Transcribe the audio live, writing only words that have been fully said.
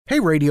Hey,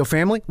 radio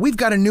family, we've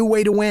got a new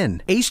way to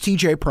win. Ace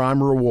TJ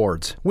Prime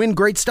Rewards. Win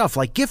great stuff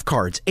like gift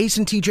cards, Ace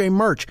and TJ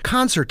merch,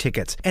 concert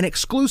tickets, and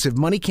exclusive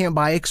money can't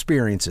buy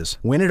experiences.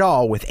 Win it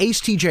all with Ace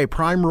TJ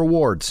Prime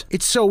Rewards.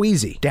 It's so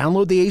easy.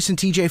 Download the Ace and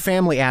TJ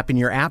Family app in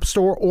your app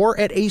store or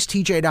at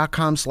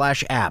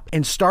acetj.com/app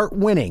and start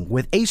winning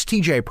with Ace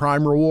TJ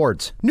Prime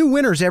Rewards. New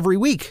winners every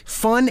week.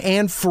 Fun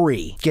and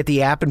free. Get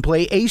the app and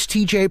play Ace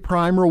TJ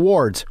Prime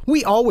Rewards.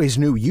 We always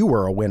knew you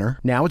were a winner.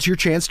 Now it's your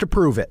chance to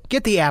prove it.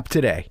 Get the app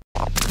today.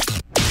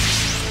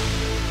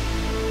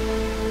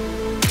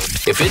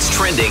 If it's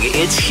trending,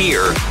 it's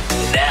here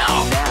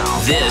now.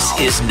 This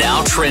is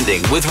Now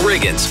Trending with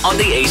Riggins on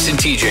the Ace and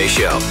TJ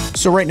Show.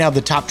 So right now,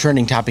 the top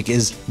trending topic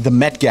is the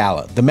Met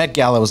Gala. The Met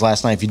Gala was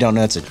last night. If you don't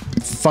know, it's a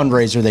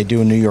fundraiser they do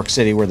in New York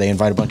City where they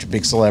invite a bunch of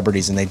big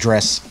celebrities and they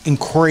dress in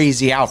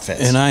crazy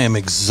outfits. And I am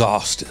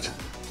exhausted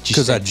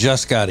because I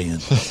just got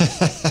in.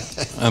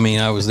 I mean,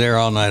 I was there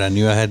all night. I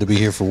knew I had to be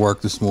here for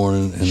work this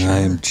morning, and I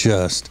am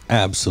just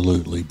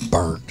absolutely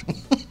burnt.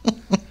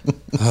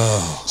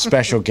 Oh.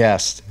 Special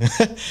guest.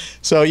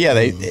 So yeah,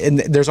 and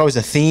there's always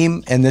a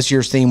theme, and this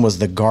year's theme was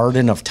the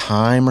Garden of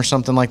Time or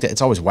something like that.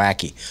 It's always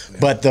wacky.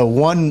 But the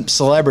one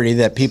celebrity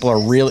that people are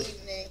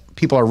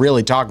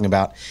really talking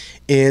about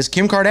is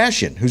Kim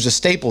Kardashian, who's a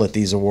staple at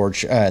these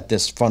awards at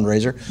this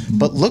fundraiser.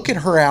 But look at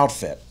her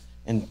outfit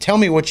and tell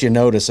me what you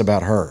notice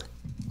about her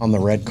on the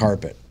red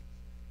carpet.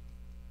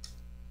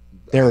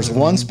 There's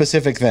one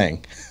specific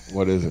thing.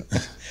 What is it?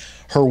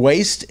 Her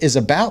waist is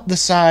about the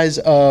size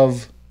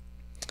of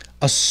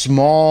a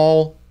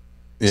small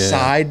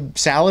side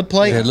salad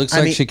plate. Yeah, it looks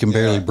like she can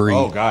barely breathe.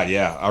 Oh God,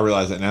 yeah, I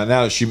realize that now.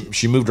 Now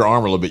she moved her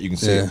arm a little bit. You can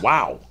see it.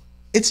 Wow,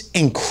 it's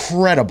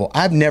incredible.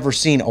 I've never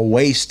seen a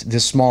waist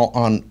this small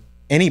on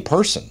any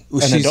person.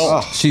 An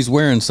adult. She's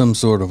wearing some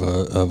sort of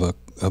a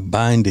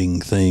binding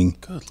thing.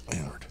 Good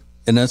Lord.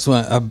 And that's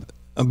why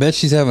I bet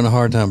she's having a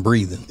hard time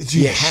breathing.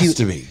 She has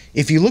to be.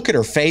 If you look at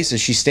her face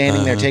as she's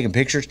standing there taking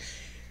pictures,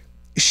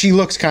 she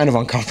looks kind of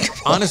uncomfortable.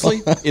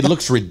 Honestly, it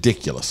looks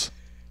ridiculous.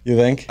 You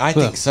think? I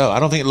think so. I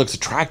don't think it looks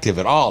attractive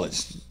at all.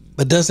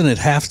 But doesn't it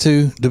have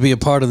to be a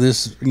part of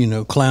this,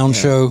 clown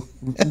show,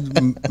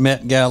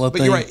 Met Gala thing?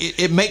 But you're right.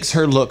 It makes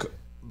her look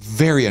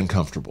very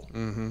uncomfortable.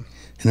 Mm-hmm.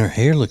 And her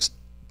hair looks,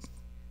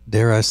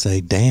 dare I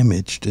say,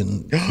 damaged.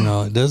 And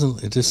no, it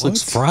doesn't. It just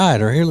looks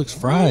fried. Her hair looks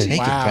fried. Take it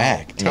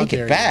back. Take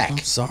it back. I'm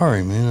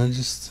sorry, man.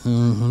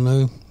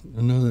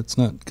 I know that's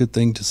not a good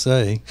thing to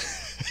say.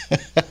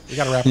 We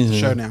got to wrap up the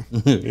show now.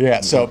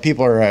 Yeah, so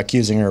people are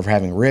accusing her of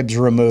having ribs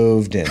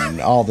removed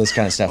and all this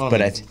kind of stuff.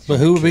 But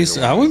who would be?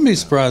 I wouldn't be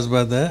surprised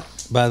by that.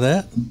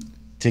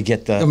 To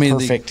get the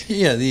perfect,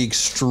 the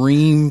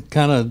extreme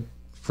kind of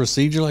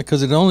procedure,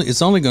 because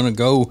it's only going to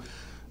go,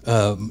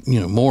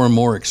 more and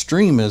more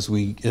extreme as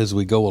we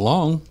go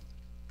along,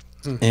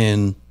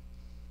 and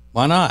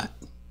why not?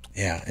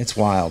 Yeah, it's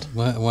wild.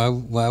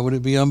 Why would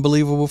it be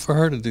unbelievable for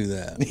her to do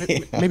that?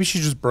 Maybe she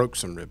just broke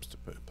some ribs to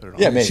put it on.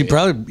 Yeah, maybe. She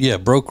probably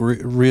broke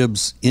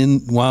ribs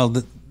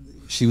while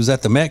she was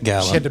at the Met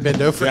Gala. She had to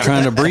bend over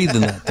trying to breathe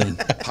in that thing.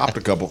 Popped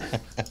a couple.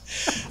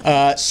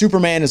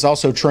 Superman is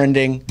also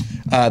trending.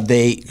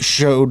 They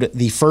showed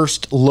the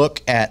first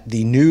look at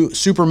the new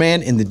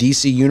Superman in the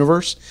DC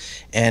universe,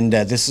 and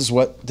this is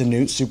what the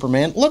new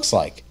Superman looks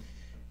like.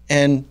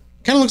 And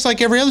kind of looks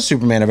like every other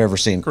Superman I've ever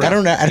seen. Correct. I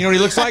don't know. You know what he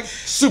looks like?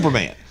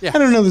 Superman. Yeah. I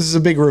don't know. This is a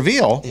big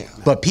reveal,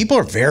 but people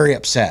are very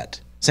upset,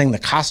 saying the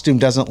costume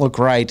doesn't look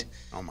right.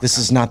 This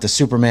is not the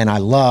Superman I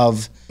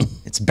love.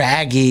 It's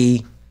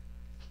baggy.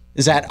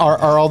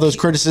 Are all those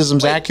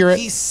criticisms accurate?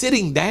 He's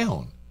sitting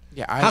down.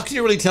 Yeah. How can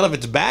you really tell if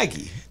it's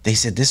baggy? They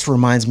said this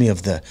reminds me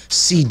of the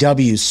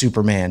CW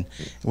Superman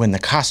when the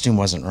costume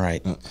wasn't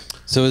right.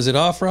 So is it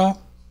off, Rob?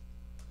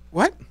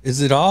 What?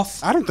 Is it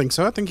off? I don't think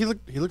so. I think he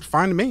looked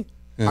fine to me.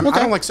 Yeah. I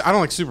don't like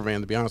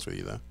Superman, to be honest with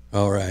you, though.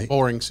 All right.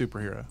 Boring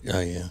superhero.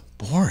 Oh yeah.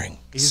 Boring.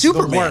 He's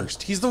Superman. the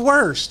worst. He's the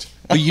worst.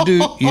 But you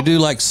do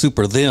like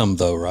super them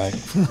though, right?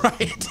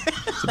 Right.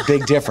 It's a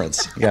big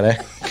difference. You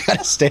gotta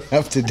stay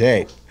up to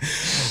date.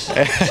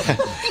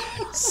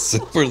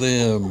 Super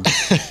them.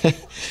 I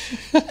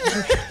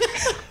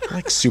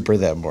like super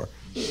them more.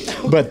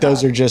 But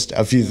those are just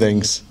a few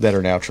things that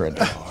are now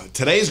trending.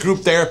 Today's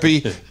group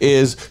therapy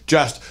is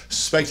just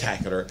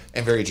spectacular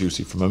and very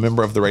juicy from a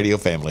member of the radio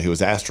family who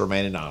was asked to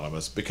remain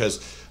anonymous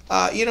because,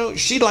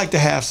 she'd like to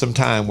have some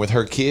time with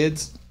her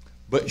kids,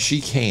 but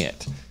she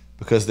can't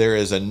because there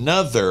is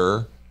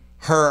her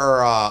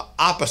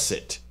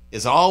opposite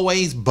is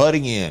always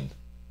butting in.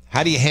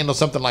 How do you handle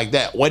something like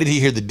that? Wait till you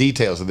hear the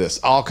details of this.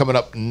 All coming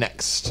up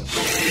next.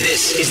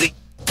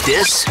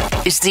 This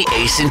is the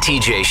Ace and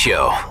TJ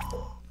Show.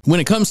 When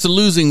it comes to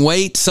losing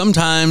weight,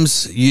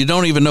 sometimes you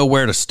don't even know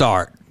where to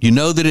start. You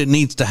know that it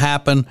needs to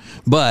happen,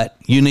 but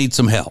you need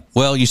some help.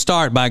 Well, you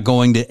start by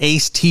going to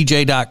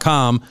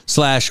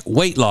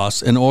acetj.com/weight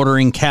loss and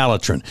ordering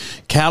Calitrin.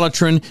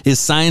 Calitrin is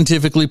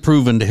scientifically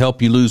proven to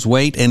help you lose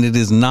weight, and it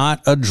is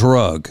not a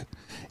drug.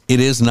 It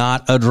is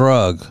not a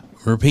drug.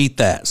 Repeat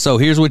that. So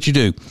here's what you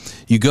do.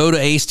 You go to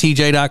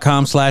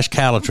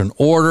acetj.com/Calitrin,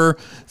 order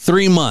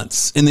 3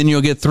 months, and then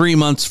you'll get 3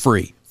 months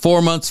free.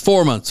 4 months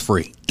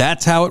free.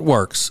 That's how it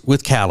works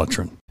with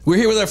Calitrin. We're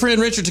here with our friend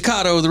Richard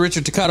Toccato of the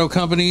Richard Toccato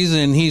Companies,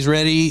 and he's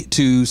ready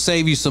to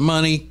save you some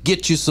money,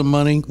 get you some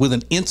money with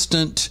an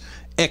instant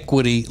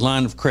equity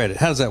line of credit.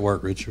 How does that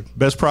work, Richard?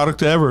 Best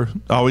product ever.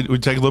 We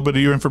take a little bit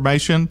of your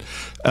information.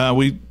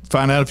 We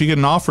find out if you get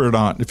an offer or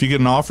not. If you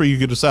get an offer, you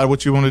can decide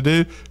what you want to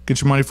do.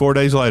 Get your money 4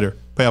 days later.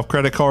 Pay off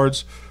credit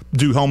cards.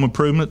 Do home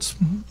improvements.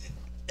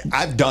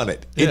 I've done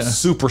it. It's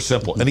super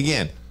simple. And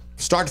again,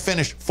 start to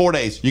finish, 4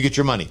 days, you get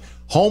your money.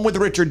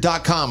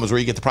 HomeWithRichard.com is where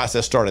you get the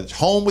process started. It's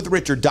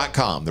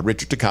HomeWithRichard.com, the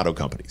Richard Toccato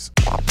Companies.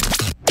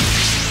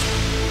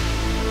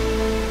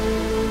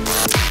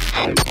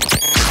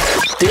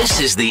 This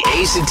is the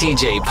Ace and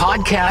TJ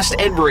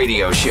podcast and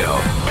radio show.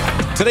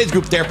 Today's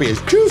group therapy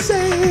is juicy.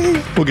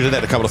 We'll get to that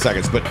in a couple of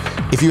seconds. But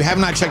if you have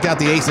not checked out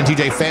the Ace and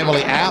TJ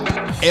family app,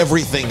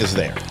 everything is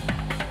there.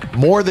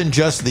 More than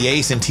just the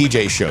Ace and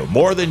TJ show.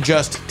 More than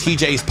just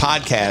TJ's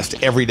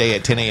podcast every day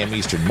at 10 a.m.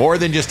 Eastern. More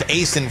than just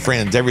Ace and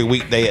Friends every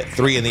weekday at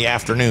 3 in the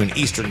afternoon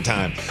Eastern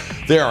time.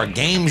 There are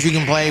games you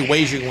can play,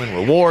 ways you can win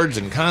rewards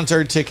and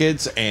concert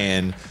tickets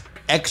and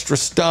extra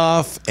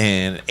stuff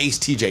and Ace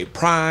TJ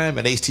Prime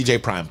and Ace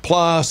TJ Prime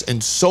Plus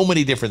and so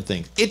many different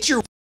things. It's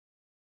your...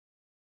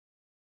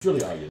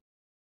 really are you?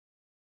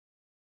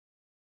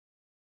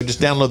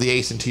 Just download the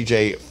Ace and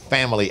TJ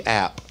family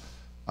app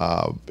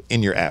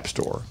in your app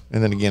store.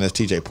 And then again, as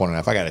TJ pointed out,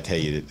 if I got to tell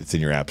you that it's in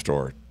your app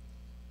store,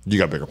 you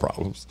got bigger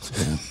problems.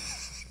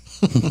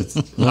 Worse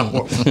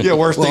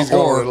things going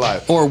on in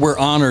life. Or we're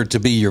honored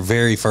to be your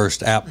very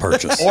first app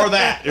purchase. Or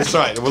that. That's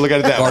right. We'll look at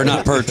it that way. Or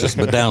not purchase,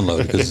 but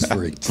download because it's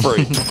free.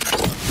 Free.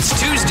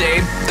 It's Tuesday.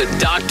 The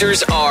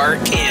doctors are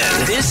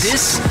in.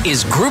 This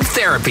is group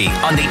therapy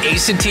on the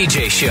Ace and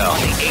TJ show.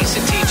 The Ace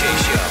and TJ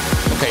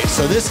show. Okay,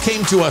 so this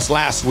came to us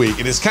last week,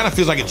 and it kind of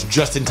feels like it's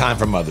just in time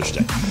for Mother's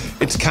Day.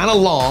 It's kind of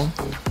long,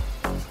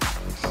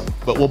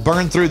 but we'll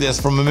burn through this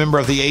from a member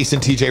of the Ace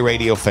and TJ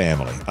radio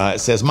family.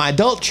 It says, my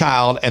adult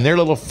child and their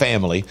little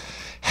family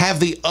have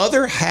the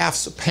other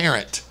half's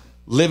parent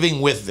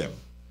living with them.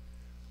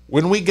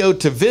 When we go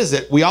to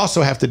visit, we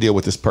also have to deal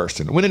with this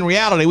person. When in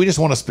reality, we just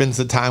want to spend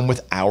some time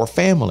with our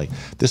family.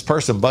 This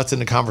person butts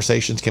into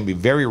conversations, can be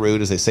very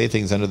rude as they say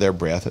things under their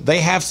breath. They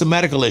have some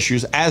medical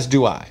issues, as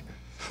do I.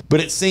 But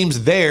it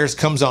seems theirs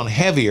comes on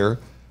heavier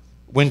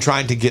when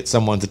trying to get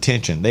someone's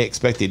attention. They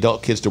expect the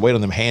adult kids to wait on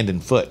them hand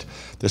and foot.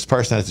 This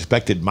person has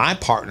expected my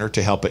partner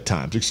to help at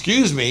times.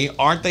 Excuse me,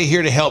 aren't they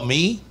here to help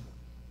me?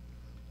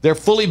 They're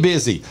fully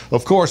busy.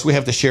 Of course, we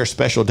have to share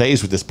special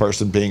days with this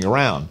person being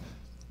around,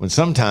 when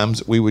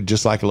sometimes we would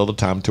just like a little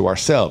time to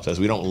ourselves, as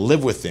we don't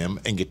live with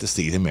them and get to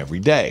see them every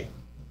day.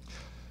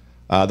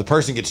 The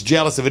person gets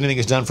jealous if anything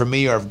is done for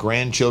me or if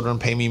grandchildren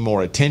pay me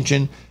more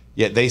attention.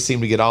 Yet they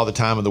seem to get all the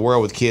time in the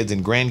world with kids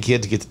and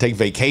grandkids, get to take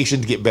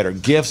vacations, get better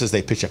gifts as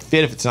they pitch a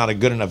fit if it's not a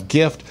good enough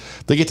gift.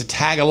 They get to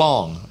tag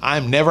along.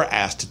 I'm never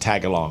asked to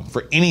tag along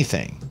for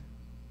anything.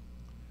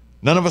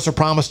 None of us are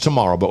promised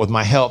tomorrow, but with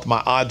my health,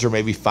 my odds are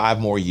maybe 5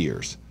 more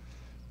years.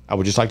 I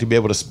would just like to be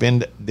able to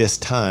spend this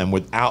time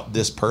without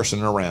this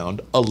person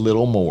around a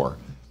little more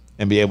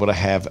and be able to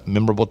have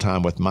memorable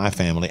time with my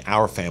family,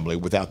 our family,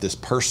 without this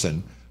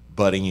person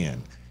butting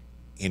in.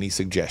 Any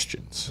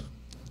suggestions?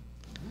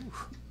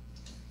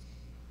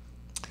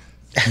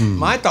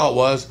 My thought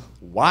was,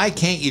 why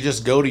can't you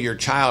just go to your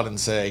child and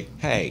say,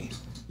 hey,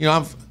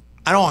 I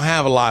don't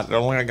have a lot. I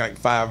only got like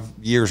 5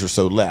 years or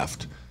so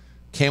left.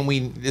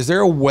 Is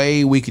there a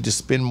way we could just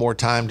spend more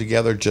time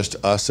together, just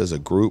us as a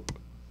group,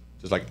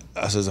 just like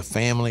us as a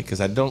family? Because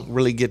I don't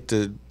really get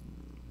to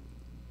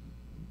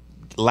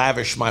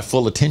lavish my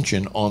full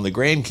attention on the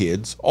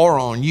grandkids or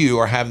on you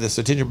or have this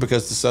attention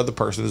because this other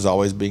person is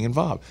always being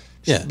involved.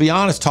 Just be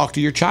honest, talk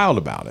to your child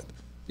about it.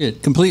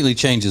 It completely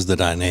changes the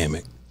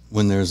dynamic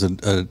when there's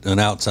an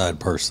outside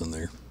person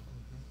there,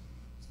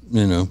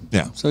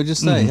 Yeah. So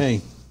just say,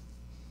 hey,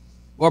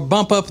 or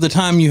bump up the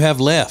time you have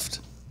left,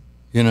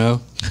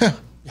 Tell,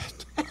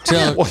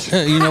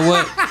 you know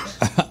what?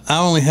 I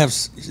only have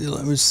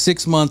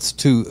 6 months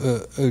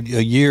to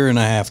a year and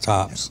a half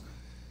tops.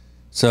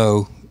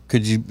 So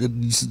could you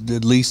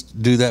at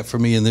least do that for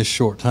me in this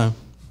short time?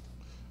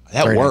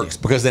 That Great works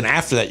idea. Because then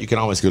after that you can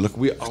always go, look,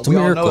 we all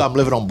know I'm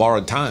living on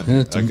borrowed time.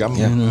 It's a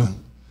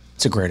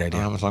great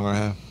idea. How much longer I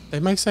have? They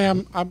may say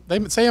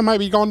I might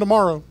be gone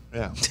tomorrow.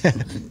 Yeah.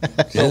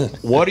 So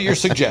what are your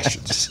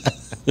suggestions?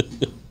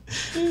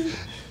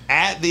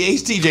 At the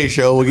Ace TJ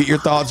Show, we'll get your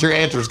thoughts, your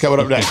answers coming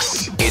up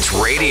next. It's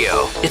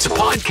radio. It's a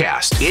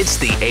podcast. It's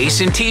the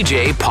Ace and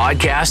TJ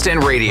podcast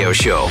and radio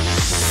show.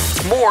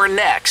 More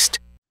next.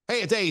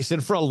 Hey, it's Ace,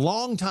 and for a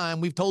long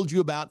time, we've told you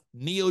about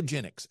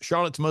Neogenics,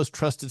 Charlotte's most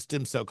trusted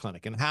stem cell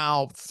clinic, and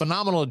how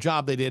phenomenal a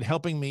job they did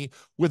helping me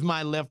with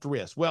my left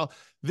wrist. Well,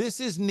 this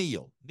is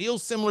Neil. Neil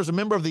Simler is a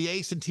member of the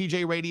Ace and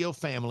TJ radio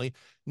family.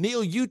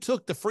 Neil, you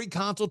took the free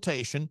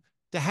consultation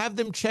to have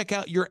them check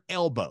out your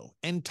elbow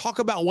and talk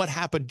about what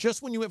happened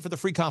just when you went for the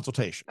free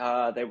consultation.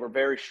 They were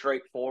very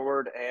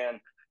straightforward and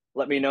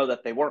let me know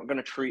that they weren't going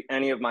to treat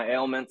any of my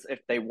ailments if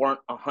they weren't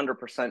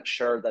 100%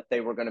 sure that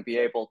they were going to be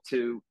able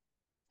to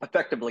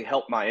effectively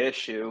help my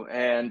issue.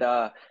 And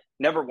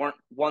never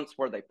once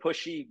were they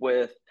pushy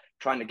with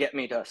trying to get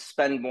me to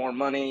spend more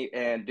money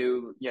and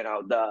do,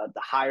 the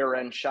higher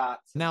end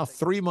shots. Now,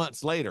 3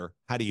 months later,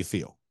 how do you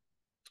feel?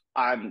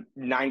 I'm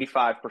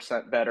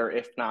 95% better,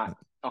 if not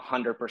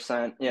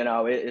 100%.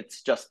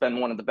 It's just been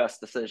one of the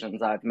best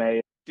decisions I've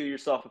made. Do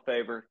yourself a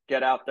favor,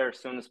 get out there as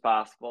soon as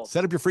possible.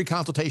 Set up your free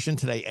consultation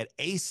today at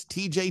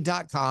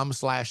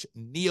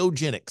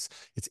acetj.com/neogenics.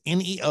 It's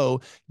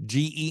Neogenix.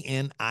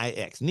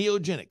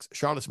 Neogenics,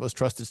 Charlotte's most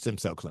trusted stem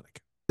cell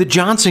clinic. The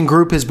Johnson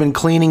Group has been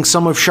cleaning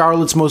some of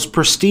Charlotte's most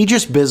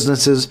prestigious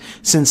businesses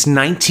since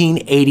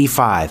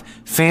 1985.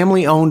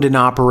 Family owned and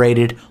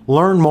operated.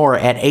 Learn more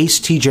at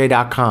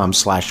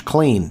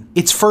acetj.com/clean.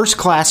 It's first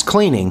class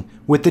cleaning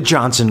with the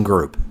Johnson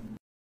Group.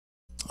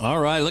 All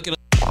right, look at it.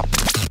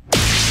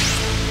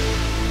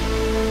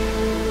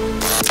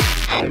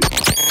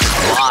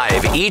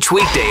 Live each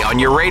weekday on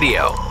your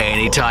radio,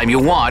 anytime you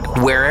want,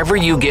 wherever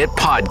you get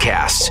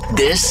podcasts.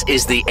 This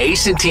is the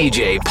Ace and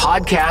TJ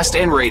podcast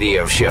and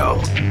radio show.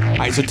 All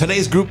right, so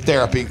today's group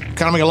therapy,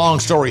 kind of make a long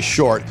story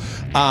short,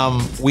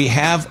 we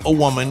have a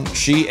woman,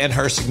 she and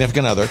her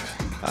significant other,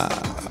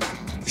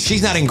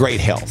 she's not in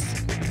great health.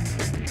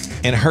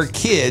 And her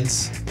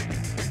kids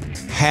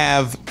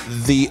have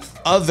the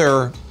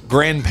other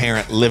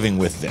grandparent living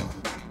with them.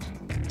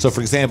 So,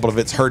 for example, if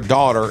it's her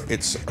daughter,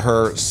 it's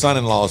her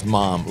son-in-law's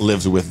mom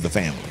lives with the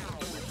family.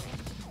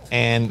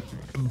 And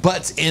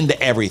butts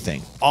into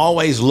everything.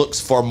 Always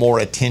looks for more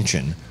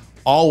attention.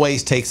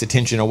 Always takes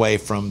attention away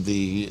from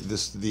the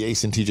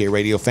Ace and TJ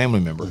radio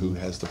family member who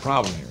has the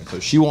problem here. So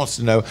she wants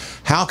to know,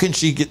 how can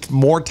she get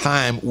more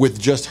time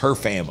with just her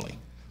family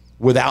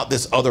without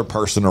this other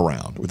person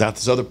around, without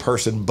this other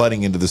person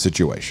butting into the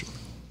situation?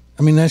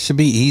 I mean, that should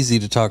be easy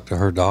to talk to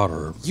her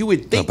daughter. You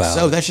would think about.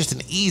 so. That's just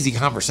an easy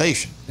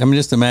conversation. I'm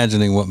just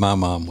imagining what my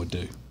mom would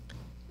do.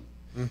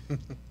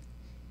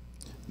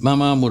 My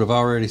mom would have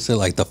already said,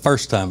 like, the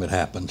first time it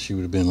happened, she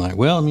would have been like,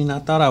 well, I mean, I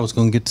thought I was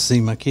going to get to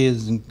see my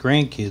kids and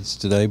grandkids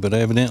today, but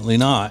evidently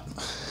not.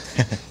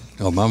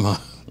 Oh, my mom.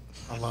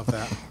 I love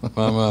that.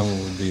 My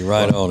mom would be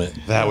right on it.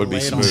 That would be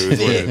smooth.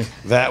 Wouldn't it?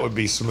 That would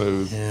be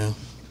smooth. Yeah.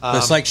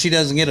 It's like she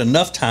doesn't get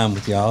enough time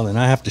with y'all, and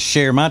I have to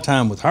share my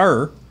time with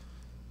her.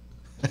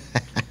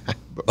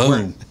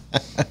 Boom.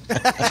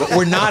 But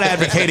we're not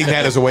advocating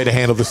that as a way to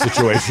handle the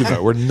situation,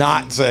 though. We're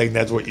not saying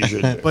that's what you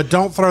should do. But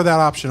don't throw that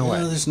option away.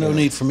 Well, there's no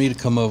need for me to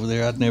come over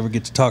there. I'd never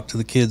get to talk to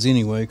the kids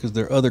anyway because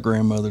their other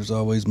grandmother's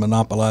always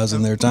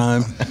monopolizing their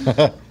time.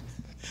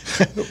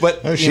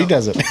 But She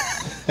does it.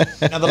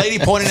 Now, the lady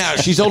pointed out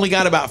she's only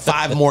got about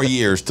 5 more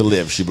years to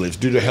live, she believes,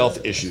 due to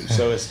health issues.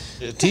 So as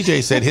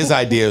TJ said, his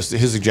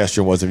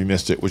suggestion was, if you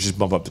missed it, was just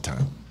bump up the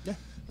time. Yeah.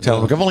 Tell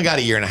them, look, I've only got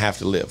a year and a half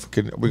to live.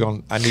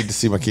 I need to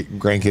see my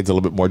grandkids a little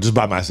bit more just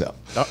by myself.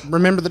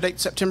 Remember the date,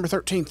 September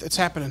 13th. It's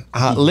happening.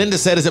 Linda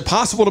said, is it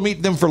possible to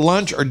meet them for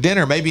lunch or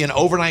dinner, maybe an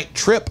overnight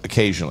trip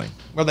occasionally?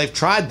 Well, they've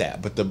tried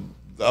that, but the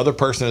other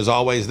person is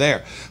always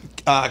there.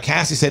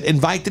 Cassie said,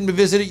 invite them to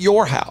visit at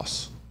your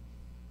house.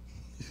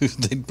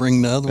 They'd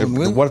bring the other one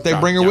with them. What if they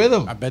bring her with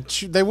them? I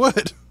bet you they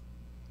would.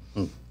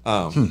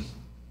 Yeah,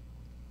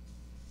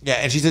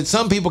 and she said,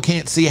 some people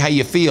can't see how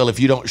you feel if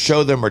you don't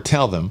show them or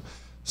tell them.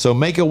 So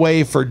make a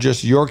way for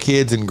just your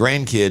kids and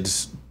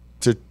grandkids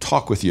to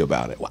talk with you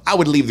about it. Well, I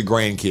would leave the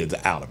grandkids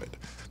out of it.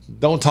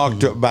 Don't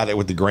talk about it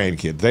with the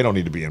grandkids. They don't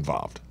need to be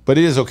involved. But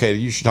it is okay.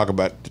 You should talk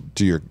about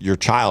to your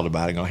child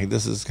about it. Go, hey,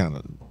 this is kind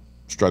of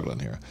struggling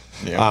here.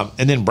 Yeah.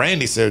 And then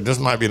Brandy said, this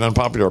might be an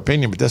unpopular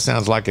opinion, but this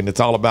sounds like an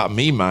it's all about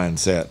me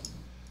mindset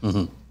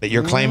that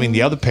you're claiming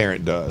the other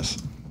parent does.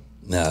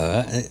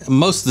 No,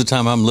 most of the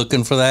time I'm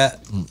looking for that,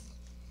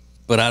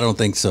 but I don't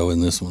think so in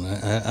this one.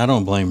 I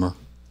don't blame her.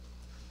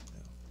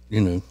 You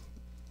know,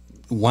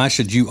 why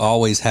should you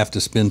always have to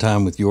spend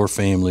time with your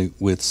family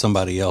with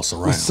somebody else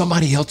around? With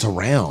somebody else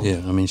around.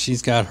 Yeah, I mean,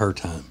 she's got her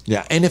time.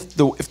 Yeah, and if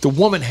the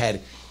woman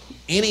had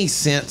any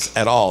sense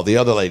at all, the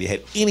other lady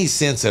had any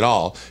sense at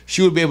all,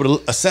 she would be able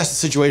to assess the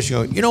situation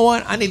and go, you know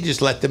what, I need to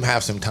just let them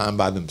have some time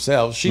by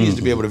themselves. She needs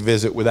to be able to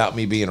visit without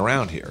me being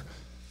around here.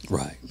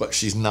 Right. But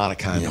she's not a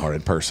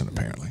kind-hearted person,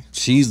 apparently.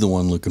 She's the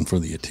one looking for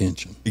the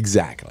attention.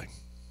 Exactly.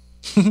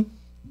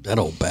 That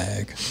old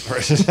bag.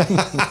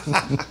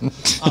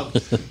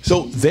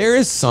 So there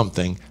is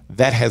something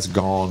that has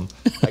gone,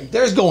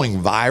 there's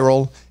going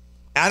viral.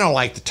 I don't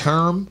like the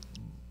term,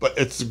 but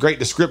it's a great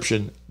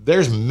description.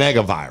 There's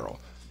mega viral.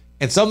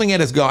 And something that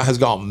has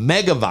gone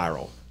mega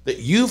viral that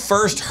you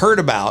first heard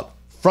about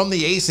from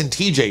the Ace and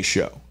TJ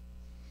show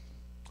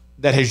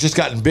that has just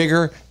gotten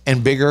bigger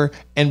and bigger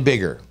and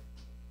bigger.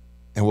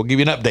 And we'll give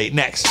you an update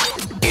next.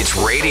 It's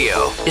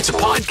radio. It's a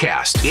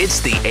podcast.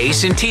 It's the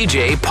Ace and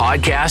TJ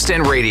podcast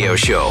and radio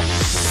show.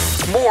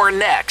 More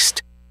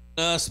next.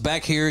 Us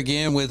back here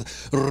again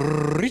with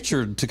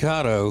Richard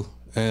Toccato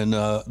and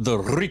the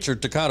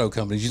Richard Toccato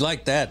Company. You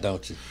like that,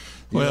 don't you?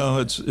 Well,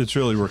 it's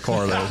really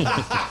Ricardo.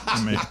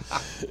 I mean.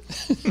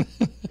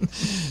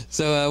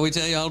 So we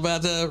tell you all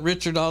about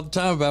Richard all the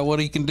time about what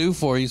he can do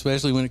for you,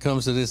 especially when it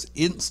comes to this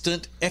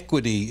instant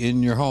equity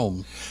in your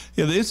home.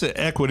 Yeah, the instant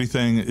equity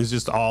thing is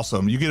just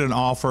awesome. You get an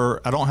offer.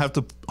 I don't have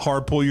to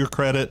hard pull your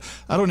credit.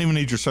 I don't even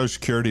need your Social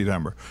Security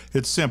number.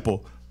 It's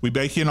simple. We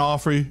make you an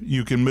offer.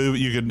 You can move.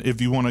 You can,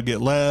 if you want to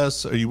get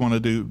less or you want to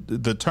do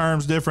the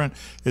terms different.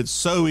 It's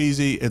so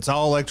easy. It's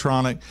all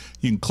electronic.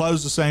 You can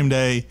close the same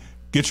day.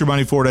 Get your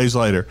money 4 days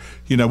later.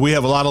 You know, we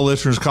have a lot of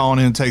listeners calling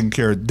in, taking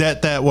care of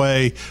debt that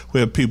way. We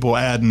have people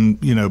adding,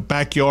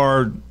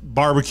 backyard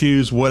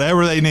barbecues,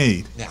 whatever they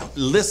need. Now,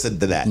 listen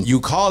to that.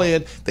 You call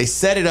in, they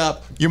set it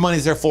up, your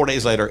money's there 4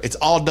 days later. It's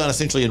all done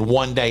essentially in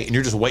 1 day, and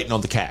you're just waiting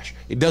on the cash.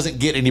 It doesn't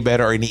get any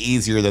better or any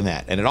easier than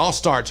that. And it all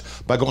starts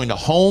by going to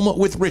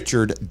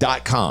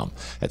homewithrichard.com.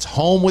 That's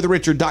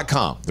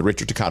homewithrichard.com, the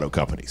Richard Toccato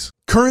Companies.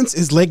 Currents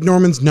is Lake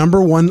Norman's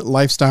 #1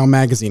 lifestyle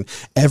magazine.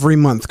 Every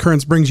month,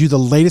 Currents brings you the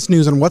latest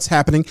news on what's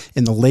happening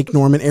in the Lake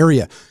Norman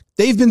area.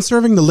 They've been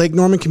serving the Lake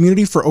Norman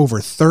community for over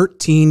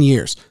 13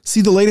 years.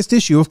 See the latest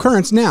issue of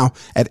Currents now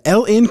at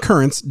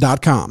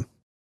lncurrents.com.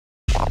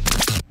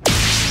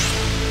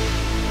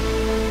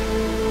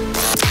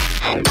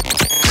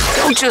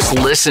 Don't just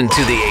listen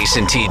to the Ace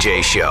and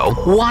TJ Show.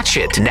 Watch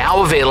it.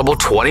 Now available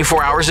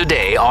 24 hours a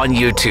day on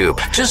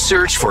YouTube. Just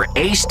search for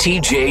Ace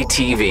TJ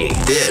TV.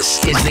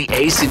 This is the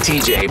Ace and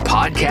TJ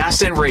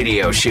podcast and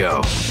radio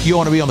show. You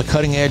want to be on the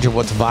cutting edge of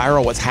what's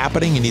viral, what's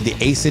happening? You need the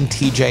Ace and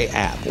TJ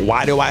app.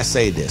 Why do I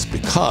say this?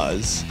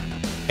 Because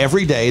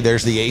every day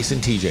there's the Ace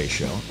and TJ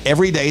Show.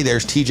 Every day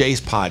there's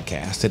TJ's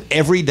podcast. And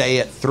every day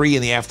at 3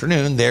 in the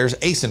afternoon, there's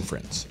Ace and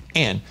Friends.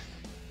 And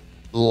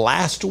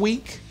last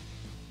week,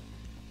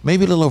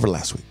 maybe a little over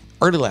last week,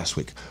 early last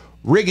week,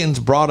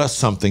 Riggins brought us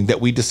something that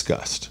we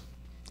discussed.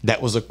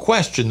 That was a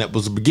question that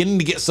was beginning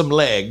to get some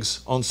legs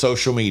on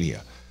social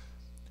media.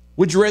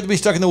 Would you rather be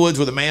stuck in the woods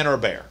with a man or a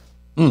bear?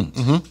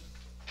 Mm-hmm.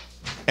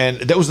 And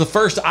that was the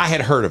first I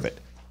had heard of it.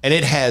 And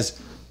it has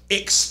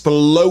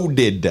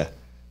exploded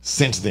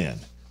since then.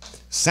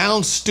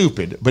 Sounds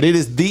stupid, but it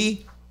is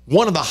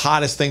one of the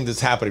hottest things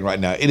that's happening right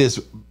now. It is.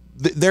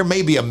 There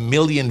may be 1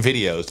 million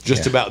videos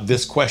just about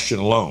this question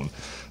alone.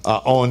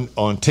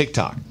 On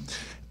TikTok.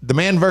 The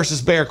man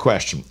versus bear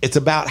question. It's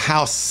about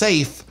how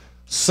safe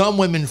some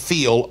women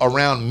feel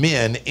around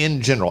men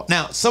in general.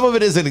 Now, some of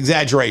it is an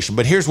exaggeration,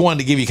 but here's one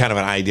to give you kind of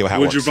an idea of how it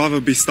works. Would you rather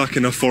be stuck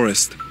in a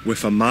forest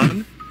with a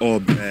man or a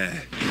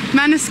bear?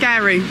 Man is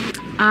scary.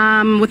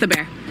 With a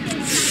bear.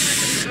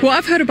 What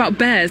I've heard about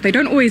bears, they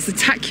don't always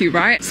attack you,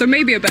 right? So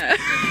maybe a bear.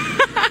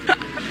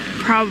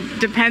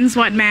 Depends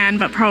what man,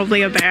 but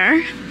probably a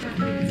bear.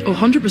 Oh,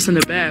 100%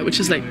 a bear, which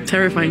is like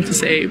terrifying to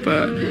say,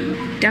 but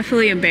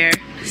Definitely a bear.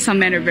 Some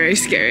men are very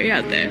scary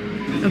out there.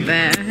 a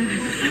bear.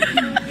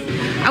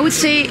 I would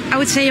say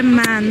a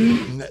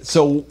man.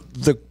 So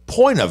the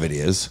point of it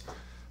is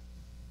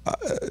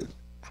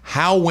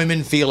how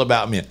women feel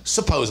about men.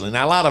 Supposedly.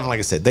 Now, a lot of them, like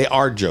I said, they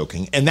are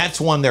joking. And that's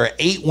one. There are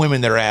 8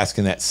 women that are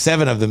asking that.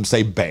 7 of them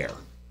say bear.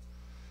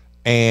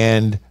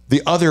 And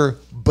the other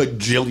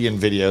bajillion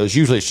videos,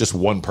 usually it's just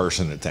one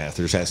person that's asked.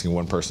 They're just asking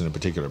one person in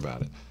particular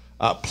about it.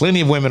 Plenty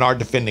of women are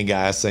defending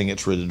guys, saying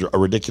it's a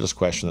ridiculous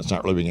question that's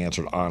not really being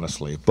answered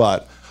honestly.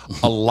 But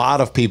a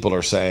lot of people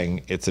are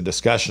saying it's a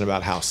discussion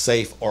about how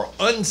safe or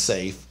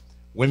unsafe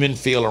women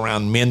feel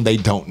around men they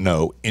don't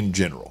know in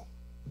general.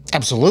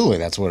 Absolutely,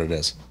 that's what it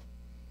is.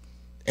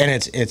 And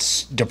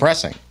it's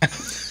depressing.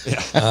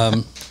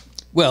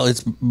 Well,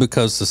 it's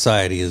because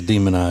society has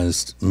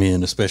demonized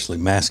men, especially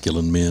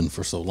masculine men,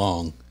 for so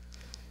long.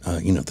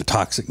 The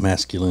toxic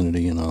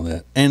masculinity and all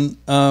that. And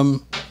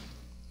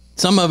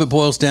some of it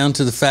boils down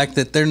to the fact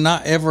that they're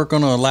not ever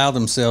going to allow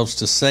themselves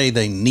to say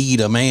they need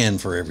a man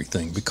for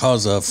everything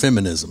because of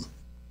feminism.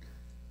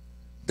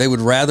 They would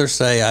rather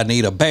say I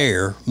need a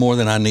bear more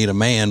than I need a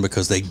man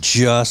because they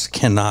just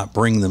cannot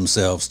bring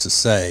themselves to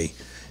say,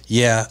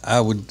 yeah,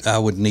 I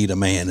would need a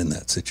man in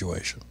that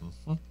situation.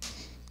 Mm-hmm.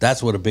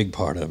 That's what a big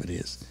part of it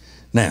is.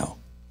 Now,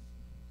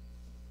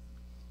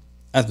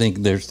 I think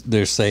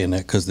they're saying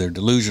that because they're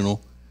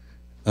delusional.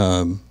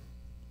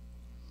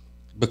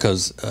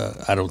 Because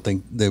I don't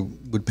think they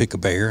would pick a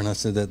bear, and I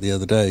said that the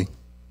other day,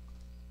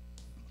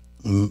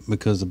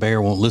 because the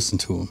bear won't listen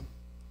to them.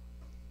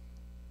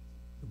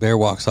 The bear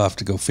walks off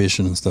to go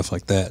fishing and stuff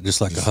like that, just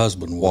like a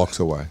husband would. Walks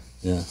away.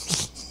 Yeah.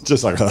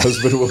 Just like a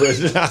husband would.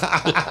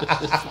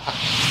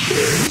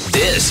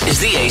 This is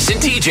the Ace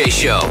and TJ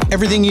Show.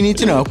 Everything you need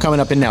to know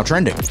coming up in Now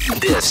Trending.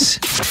 This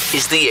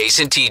is the Ace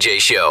and TJ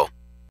Show.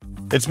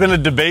 It's been a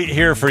debate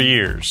here for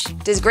years.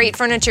 Does great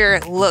furniture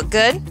look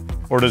good?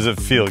 Or does it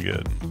feel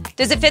good?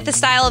 Does it fit the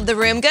style of the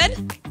room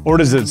good? Or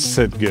does it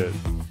sit good?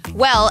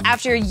 Well,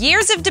 after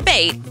years of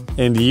debate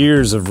and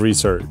years of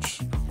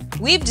research,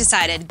 we've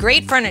decided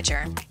great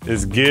furniture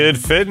is good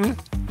fitting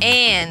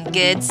and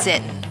good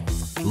sitting.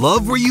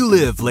 Love where you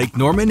live, Lake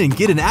Norman, and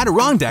get an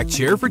Adirondack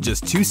chair for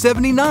just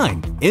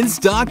 $279. In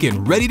stock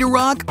and ready to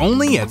rock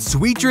only at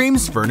Sweet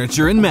Dreams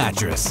Furniture and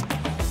Mattress.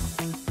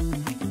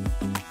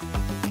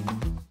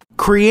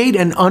 Create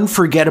an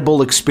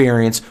unforgettable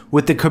experience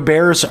with the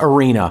Cabarrus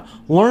Arena.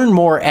 Learn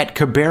more at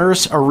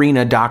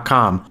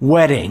cabarrusarena.com.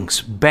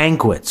 Weddings,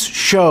 banquets,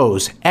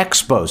 shows,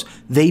 expos,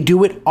 they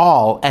do it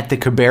all at the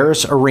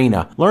Cabarrus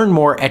Arena. Learn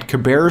more at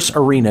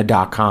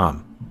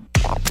cabarrusarena.com.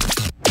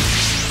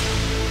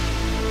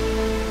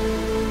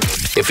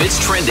 If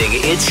it's trending,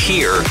 it's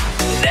here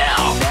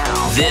now.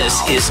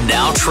 This is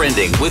Now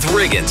Trending with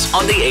Riggins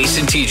on the Ace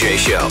and TJ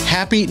Show.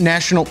 Happy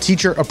National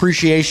Teacher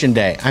Appreciation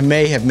Day. I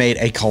may have made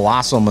a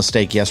colossal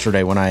mistake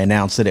yesterday when I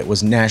announced that it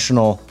was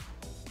National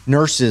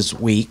Nurses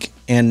Week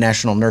and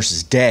National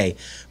Nurses Day,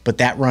 but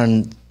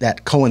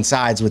that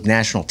coincides with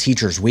National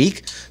Teachers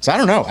Week. So I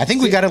don't know. I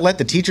think we got to let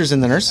the teachers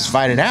and the nurses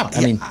fight it out.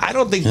 I mean, I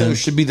don't think those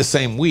should be the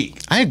same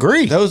week. I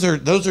agree. Those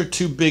are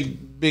two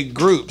big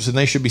groups, and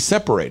they should be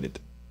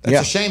separated.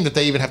 That's a shame that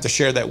they even have to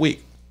share that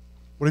week.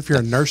 What if you're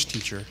a nurse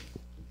teacher?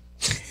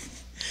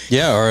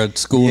 Yeah, or a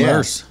school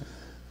nurse.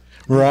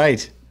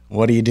 Right.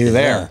 What do you do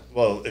there?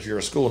 Well, if you're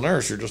a school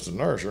nurse, you're just a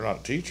nurse. You're not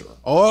a teacher.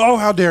 Oh,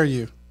 how dare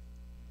you?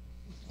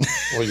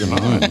 Well, you're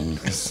not.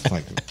 It's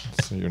like,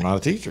 so you're not a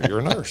teacher. You're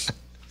a nurse.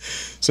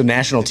 So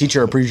National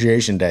Teacher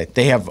Appreciation Day.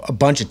 They have a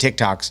bunch of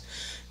TikToks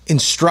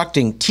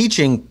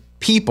teaching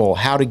people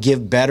how to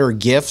give better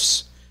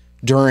gifts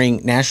during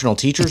National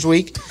Teachers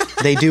Week.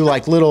 They do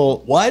like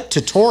little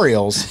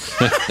tutorials.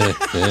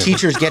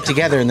 Teachers get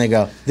together and they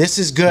go, this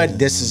is good,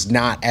 this is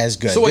not as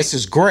good. So this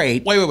is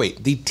great.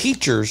 Wait. The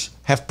teachers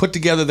have put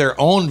together their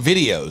own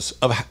videos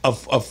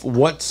of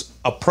what's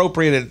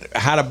appropriate and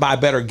how to buy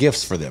better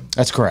gifts for them.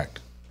 That's correct.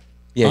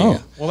 Yeah.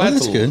 Well,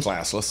 that's a little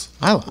classless.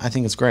 I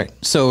think it's great.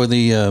 So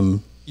the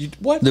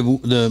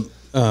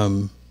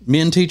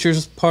men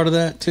teachers part of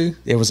that too?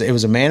 It was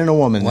a man and a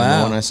woman. Wow.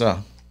 The one I saw.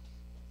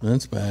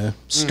 That's bad.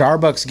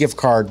 Starbucks gift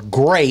card,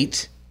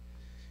 great.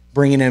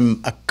 Bringing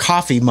him a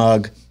coffee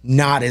mug,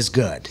 not as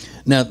good.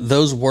 Now,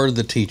 those were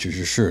the teachers,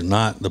 you're sure,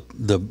 not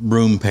the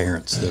room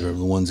parents that are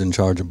the ones in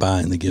charge of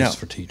buying the gifts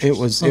for teachers. It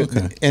was,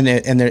 and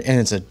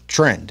it's a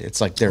trend.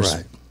 It's like there's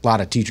a lot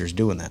of teachers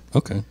doing that.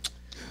 Okay.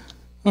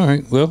 All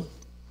right. Well,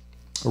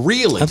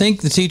 really, I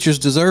think the teachers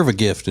deserve a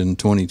gift in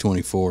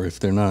 2024 if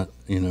they're not,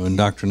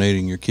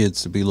 indoctrinating your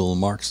kids to be little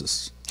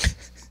Marxists.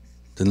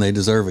 Then they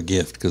deserve a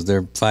gift because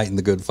they're fighting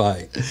the good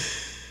fight.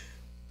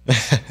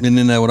 And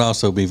then that would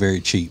also be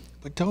very cheap.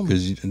 But don't,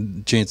 because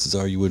chances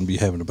are you wouldn't be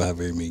having to buy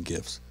very many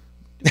gifts.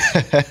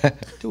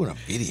 Doing a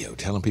video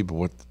telling people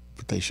what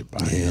they should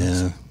buy.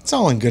 Yeah, it's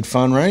all in good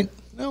fun, right?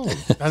 No,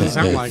 doesn't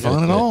sound like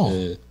fun at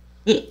all.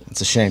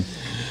 It's a shame.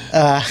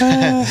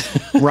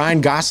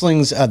 Ryan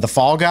Gosling's The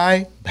Fall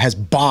Guy has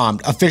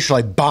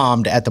officially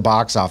bombed at the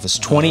box office.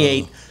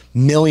 $28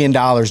 million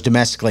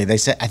domestically. They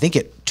said, I think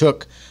it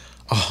took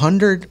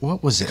 100.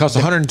 What was it? It cost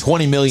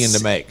 $120 million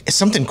to make.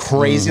 Something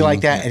crazy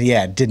like that. And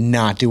it did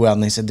not do well.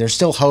 And they said there's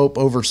still hope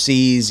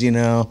overseas.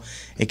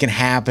 It can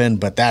happen,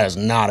 but that is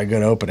not a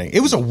good opening. It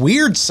was a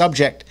weird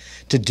subject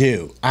to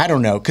do. I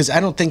don't know, because I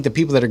don't think the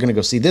people that are going to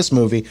go see this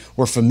movie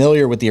were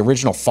familiar with the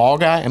original Fall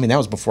Guy. I mean, that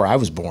was before I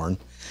was born.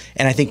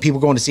 And I think people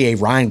going to see a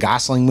Ryan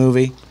Gosling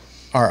movie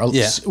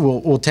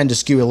will tend to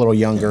skew a little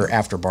younger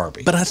after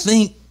Barbie. But I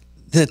think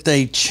that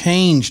they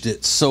changed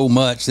it so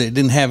much that it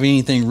didn't have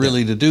anything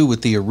really to do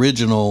with the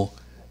original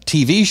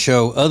TV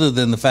show other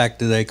than the fact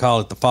that they call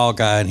it The Fall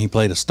Guy and he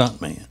played a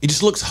stuntman. It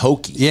just looks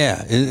hokey.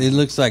 Yeah, it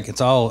looks like it's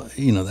all,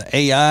 the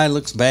AI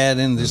looks bad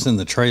just in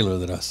the trailer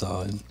that I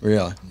saw.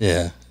 Really?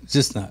 Yeah, it's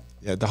just not.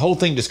 Yeah, the whole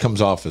thing just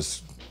comes off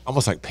as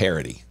almost like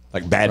parody,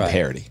 like bad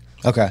parody.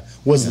 Okay.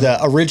 Was the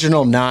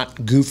original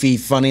not goofy,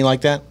 funny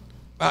like that?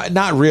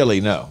 Not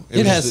really, no.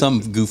 It has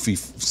some goofy,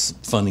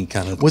 funny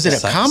kind of. Was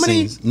it a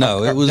comedy? Scenes.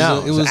 No, it was.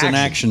 It was an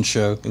action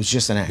show. It was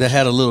just an action that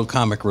had a little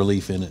comic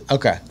relief in it.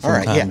 Okay, all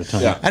right,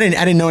 yeah. I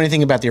didn't know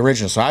anything about the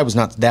original, so I was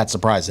not that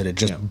surprised that it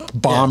just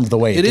bombed the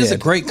way it did. It is a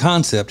great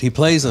concept. He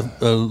plays a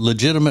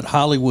legitimate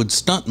Hollywood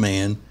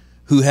stuntman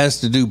who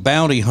has to do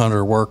bounty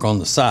hunter work on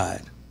the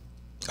side.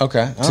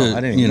 Okay,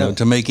 I didn't know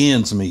to make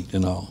ends meet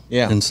and all.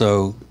 Yeah, and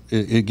so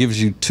it gives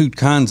you two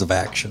kinds of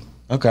action.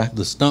 Okay,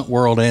 the stunt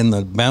world and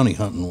the bounty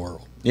hunting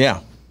world.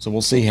 Yeah. So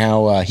we'll see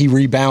how he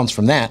rebounds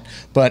from that.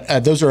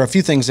 But those are a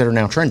few things that are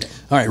now trending.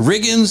 All right.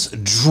 Riggins'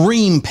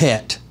 dream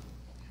pet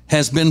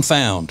has been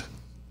found.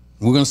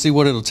 We're going to see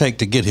what it'll take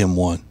to get him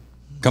one.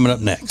 Coming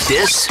up next.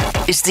 This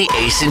is the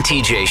Ace and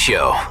TJ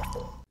Show.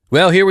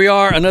 Well, here we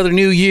are, another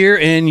new year,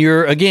 and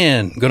you're,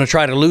 again, going to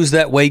try to lose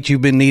that weight you've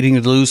been needing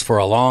to lose for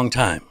a long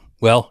time.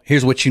 Well,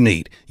 here's what you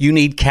need. You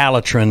need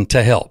Calitrin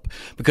to help.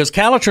 Because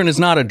Calitrin is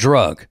not a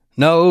drug.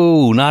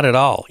 No, not at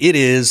all. It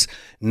is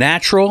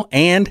natural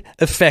and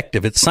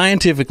effective. It's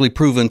scientifically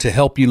proven to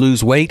help you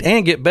lose weight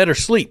and get better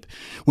sleep.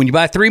 When you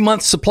buy 3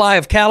 months supply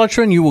of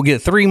Calitrin, you will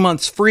get 3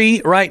 months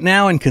free right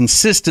now, and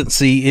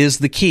consistency is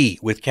the key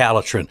with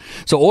Calitrin.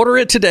 So order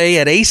it today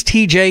at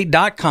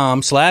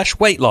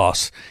acetj.com/weight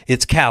loss.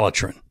 It's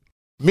Calitrin.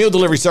 Meal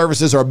delivery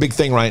services are a big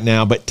thing right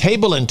now, but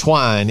Table and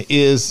Twine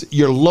is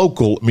your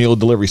local meal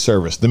delivery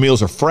service. The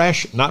meals are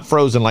fresh, not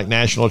frozen like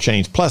national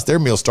chains. Plus, their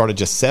meals start at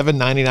just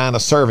 $7.99 a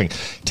serving.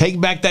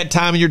 Take back that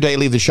time in your day,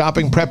 leave the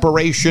shopping,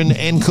 preparation,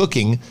 and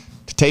cooking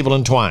to Table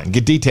and Twine.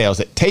 Get details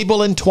at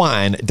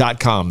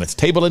tableandtwine.com. That's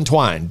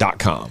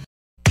tableandtwine.com.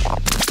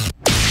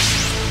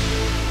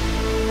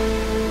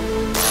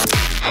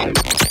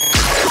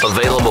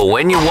 Available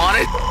when you want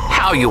it,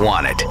 how you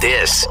want it.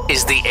 This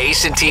is the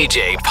Ace and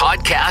TJ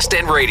podcast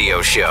and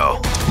radio show.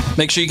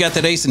 Make sure you got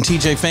that Ace and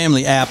TJ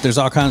Family app. There's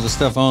all kinds of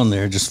stuff on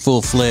there. Just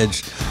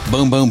full-fledged,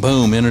 boom, boom,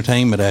 boom,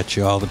 entertainment at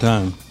you all the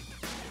time.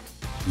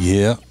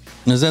 Yeah.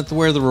 Is that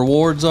where the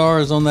rewards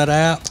are, is on that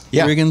app,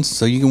 Riggins?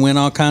 So you can win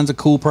all kinds of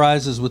cool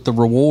prizes with the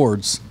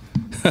rewards.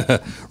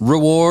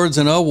 Rewards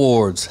and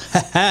awards.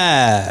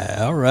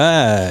 All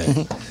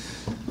right.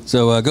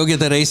 So go get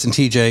that Ace and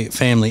TJ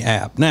Family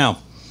app. Now,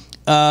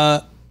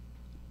 not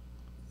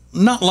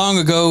long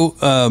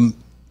ago,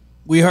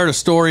 we heard a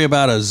story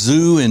about a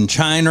zoo in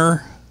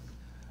China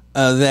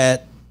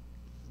that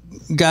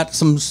got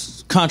some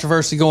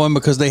controversy going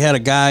because they had a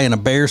guy in a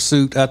bear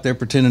suit out there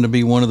pretending to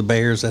be one of the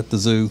bears at the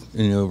zoo,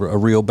 a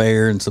real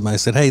bear, and somebody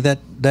said, hey,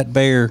 that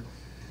bear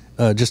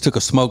just took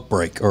a smoke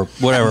break or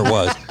whatever it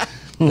was.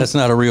 That's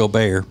not a real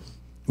bear.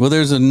 Well,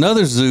 there's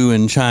another zoo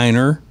in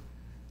China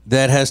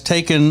that has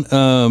taken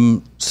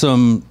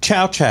some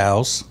chow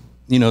chows.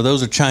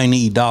 Those are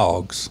Chinese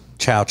dogs,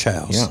 chow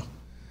chows. Yeah.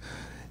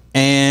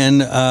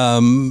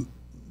 And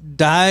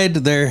dyed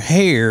their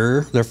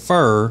hair, their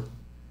fur,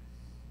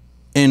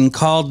 and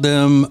called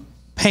them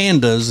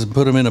pandas and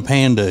put them in a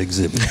panda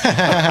exhibit.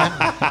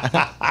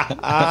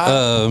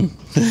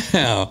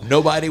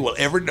 Nobody will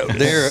ever notice.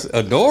 They're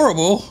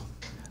adorable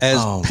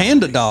as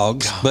panda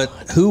dogs, but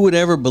who would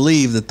ever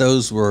believe that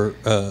those were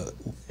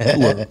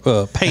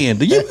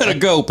panda? You better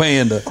go,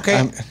 panda.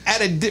 Okay,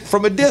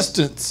 from a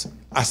distance,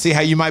 I see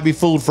how you might be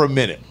fooled for a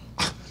minute.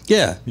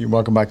 Yeah. You're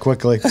walking by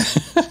quickly.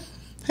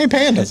 Hey,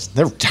 pandas.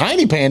 They're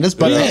tiny pandas,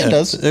 but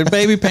pandas. They're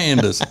baby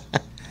pandas.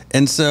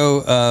 And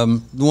so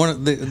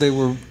they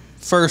were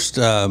first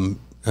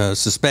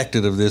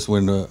suspected of this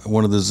when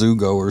one of the zoo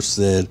goers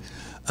said,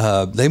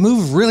 they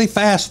move really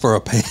fast for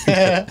a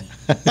panda.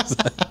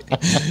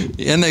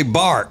 And they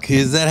bark.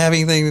 Does that have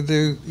anything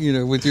to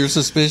do, with your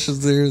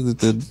suspicions there that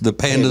the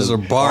pandas are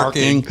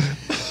barking?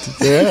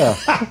 Yeah.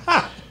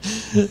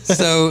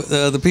 So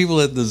the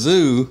people at the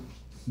zoo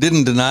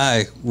didn't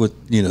deny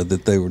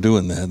that they were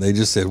doing that. They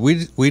just said,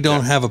 we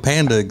don't have a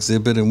panda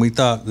exhibit, and we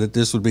thought that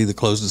this would be the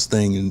closest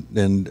thing,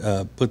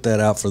 and put that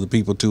out for the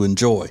people to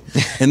enjoy.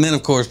 And then,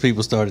 of course,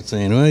 people started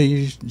saying, well,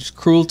 it's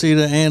cruelty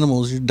to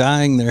animals. You're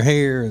dyeing their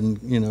hair and,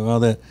 all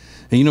that.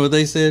 And you know what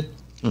they said?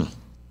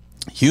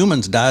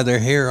 Humans dye their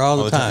hair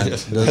all the time.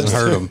 It doesn't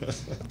hurt them.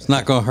 It's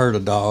not going to hurt a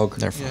dog.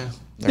 They're fine.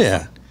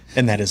 Yeah.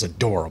 And that is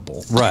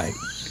adorable. Right.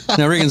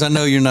 Now, Riggins, I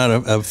know you're not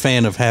a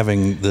fan of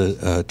having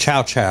the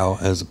chow chow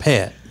as a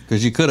pet,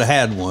 because you could have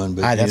had one,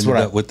 but you ended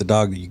up with the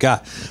dog that you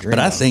got. But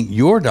I think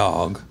your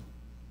dog,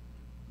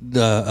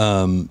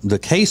 the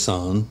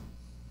caisson,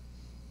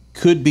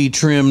 could be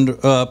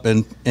trimmed up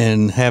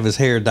and have his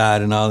hair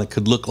dyed and all that,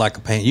 could look like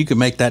a panda. You could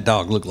make that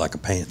dog look like a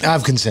panda.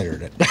 I've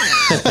considered it.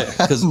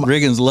 Because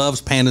Riggins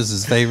loves pandas,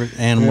 his favorite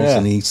animals,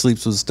 and he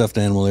sleeps with a stuffed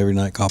animal every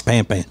night called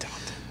Pan Pan.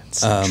 That's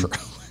so true.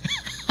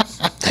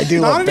 I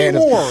do love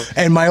pandas.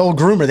 And my old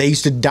groomer, they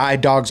used to dye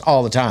dogs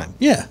all the time.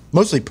 Yeah.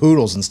 Mostly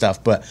poodles and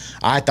stuff, but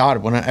I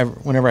thought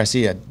whenever I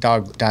see a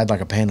dog dyed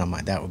like a panda, I'm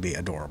like, that would be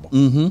adorable.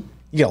 Mm-hmm.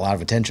 You get a lot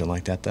of attention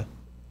like that, though.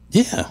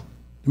 Yeah.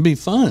 It'd be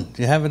fun.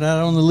 You have it out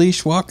on the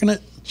leash walking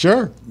it?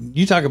 Sure.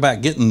 You talk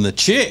about getting the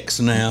chicks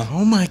now.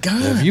 Oh, my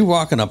God. If you're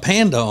walking a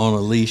panda on a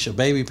leash, a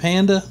baby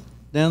panda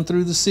down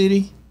through the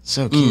city.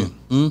 So cute.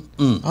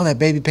 Oh, that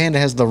baby panda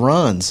has the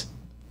runs.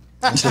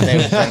 That's what they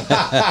would think.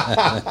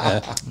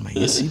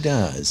 Yes, he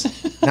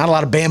does. Not a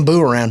lot of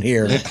bamboo around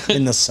here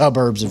in the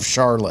suburbs of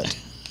Charlotte.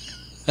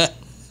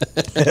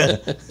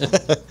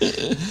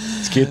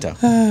 It's cute, though.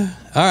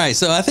 All right,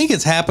 so I think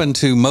it's happened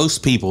to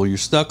most people. You're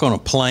stuck on a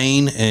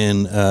plane,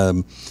 and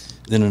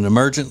then an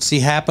emergency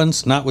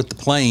happens, not with the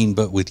plane,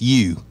 but with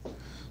you.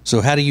 So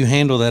how do you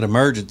handle that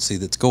emergency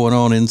that's going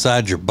on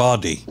inside your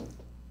body?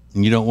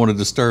 And you don't want to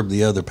disturb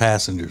the other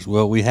passengers.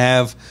 Well, we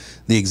have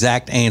the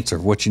exact answer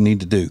of what you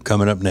need to do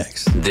coming up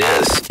next.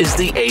 This is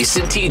the Ace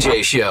and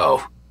TJ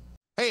Show.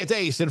 Hey, it's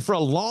Ace, and for a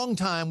long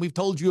time, we've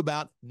told you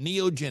about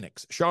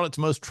Neogenics, Charlotte's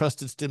most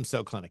trusted stem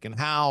cell clinic, and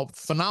how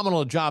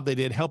phenomenal a job they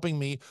did helping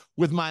me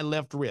with my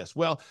left wrist.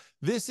 Well,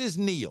 this is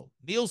Neil.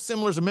 Neil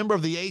Simler is a member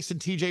of the Ace and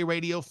TJ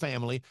radio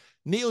family.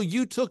 Neil,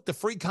 you took the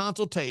free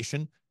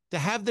consultation to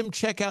have them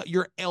check out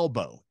your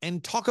elbow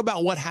and talk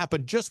about what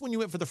happened just when you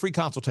went for the free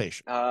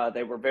consultation.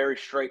 They were very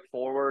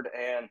straightforward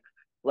and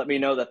let me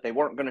know that they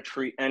weren't going to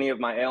treat any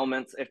of my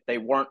ailments if they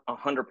weren't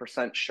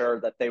 100%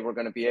 sure that they were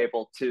going to be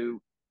able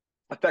to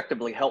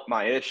effectively help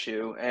my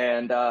issue.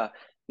 And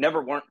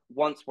never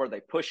once were they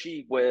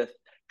pushy with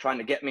trying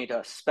to get me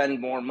to spend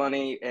more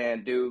money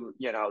and do,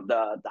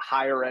 the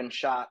higher end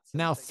shots.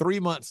 Now, 3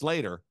 months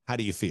later, how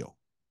do you feel?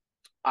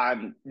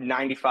 I'm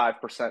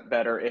 95%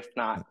 better, if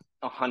not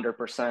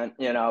 100%.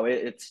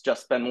 It's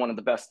just been one of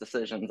the best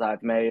decisions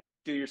I've made.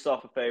 do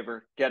yourself a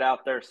favor. Get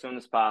out there as soon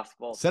as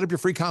possible. Set up your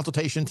free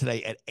consultation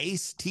today at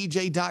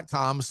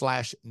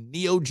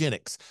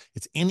acetj.com/neogenics.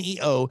 It's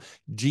NEOGENIX.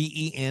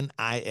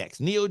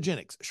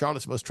 Neogenics,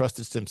 Charlotte's most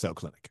trusted stem cell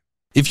clinic.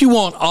 If you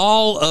want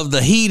all of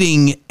the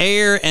heating,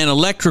 air, and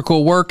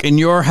electrical work in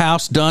your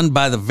house done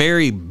by the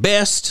very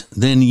best,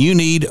 then you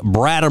need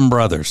Bradham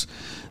Brothers.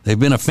 They've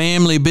been a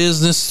family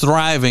business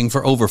thriving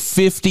for over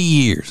 50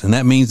 years, and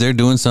that means they're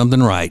doing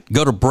something right.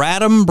 Go to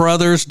Bradham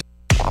Brothers.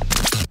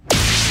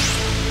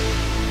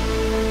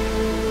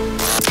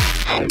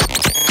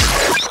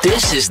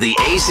 This is the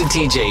Ace and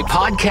TJ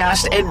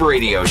podcast and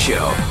radio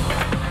show.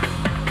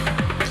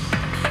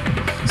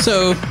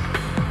 So,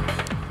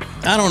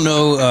 I don't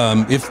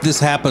know if this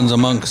happens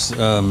amongst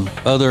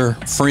other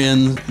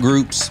friend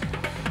groups.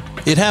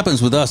 It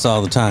happens with us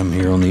all the time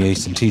here on the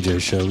Ace and TJ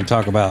show. We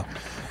talk about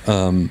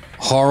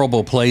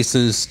horrible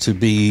places to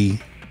be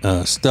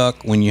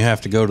stuck when you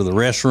have to go to the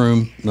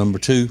restroom, number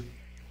 2.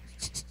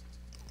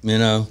 You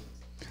know,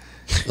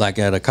 like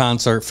at a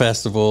concert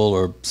festival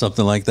or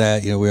something like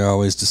that. You know, we're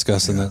always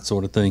discussing that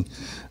sort of thing.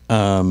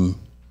 I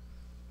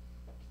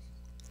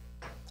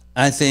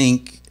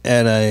think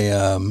at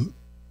a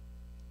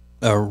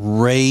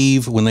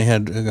rave, when they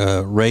had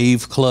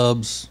rave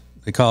clubs,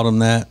 they called them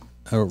that.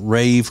 A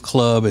rave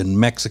club in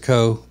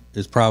Mexico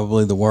is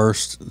probably the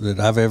worst that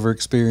I've ever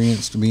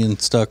experienced, being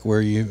stuck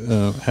where you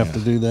have to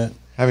do that.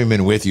 Having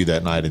been with you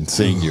that night and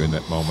seeing you in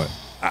that moment,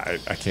 I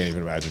can't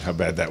even imagine how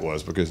bad that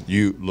was, because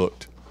you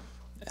looked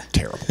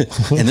terrible.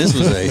 And this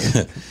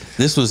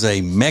was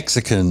a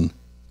Mexican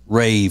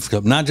rave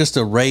club, not just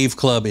a rave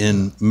club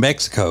in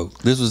Mexico.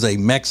 This was a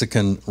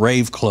Mexican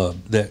rave club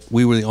that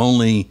we were the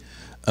only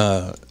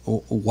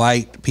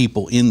white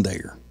people in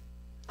there.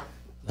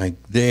 Like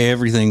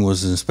everything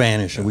was in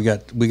Spanish, and we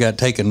got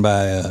taken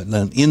by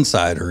an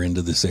insider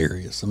into this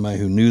area, somebody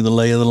who knew the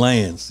lay of the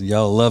land. So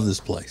y'all love this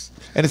place,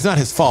 and it's not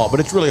his fault, but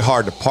it's really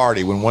hard to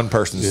party when one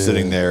person's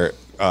sitting there.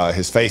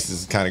 His face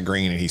is kind of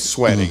green and he's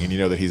sweating, and you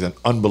know that he's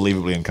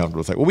unbelievably uncomfortable.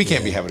 It's like, well, we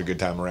can't be having a good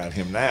time around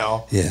him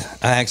now. Yeah,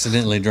 I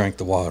accidentally drank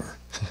the water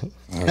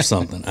or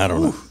something. I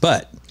don't know,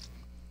 but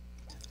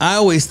I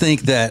always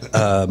think that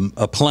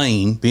a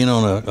plane, being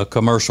on a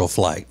commercial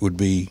flight, would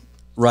be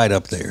right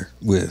up there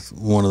with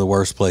one of the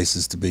worst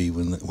places to be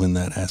when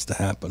that has to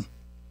happen.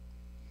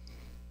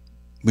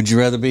 Would you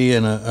rather be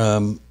in at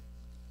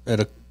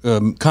a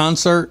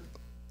concert?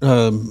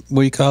 What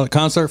do you call it?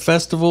 Concert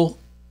festival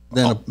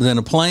than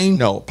a plane?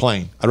 No,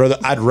 plane.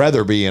 I'd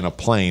rather be in a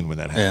plane when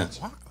that happens.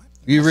 Yeah.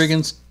 You,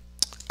 Riggins?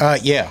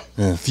 Yeah.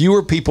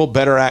 Fewer people,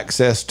 better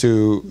access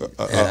to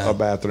a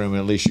bathroom, and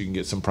at least you can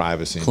get some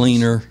privacy.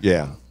 Cleaner.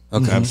 Yeah.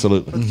 Okay.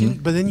 Absolutely.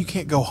 But then you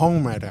can't go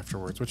home right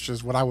afterwards, which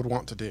is what I would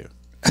want to do.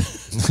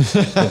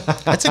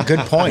 That's a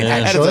good point,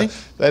 actually.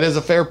 That is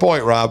a fair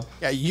point, Rob.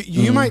 Yeah,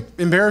 you might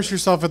embarrass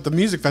yourself at the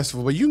music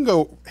festival, but you can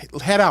go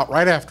head out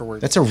right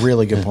afterwards. That's a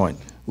really good point.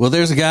 Well,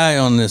 there's a guy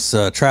on this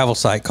travel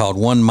site called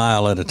 1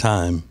 Mile at a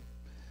Time,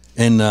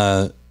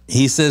 and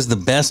he says the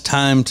best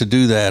time to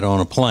do that on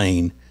a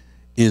plane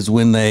is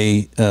when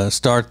they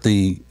start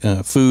the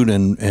food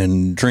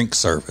and drink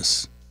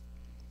service,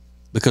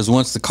 because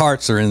once the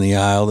carts are in the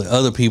aisle, the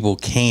other people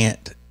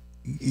can't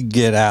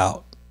get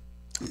out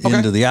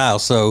into the aisle,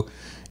 so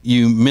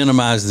you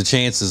minimize the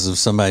chances of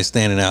somebody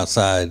standing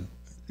outside,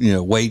 you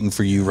know, waiting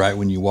for you right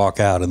when you walk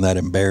out, and that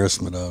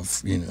embarrassment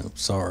of, you know,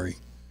 sorry.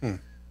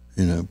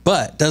 You know,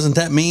 but doesn't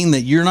that mean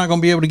that you're not going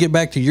to be able to get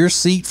back to your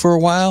seat for a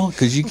while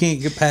because you can't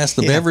get past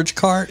the beverage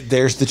cart?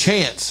 There's the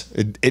chance.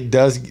 It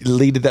does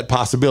lead to that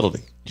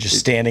possibility. Just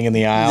standing in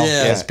the aisle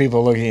as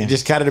people looking. It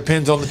just kind of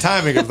depends on the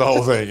timing of the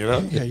whole thing, you know?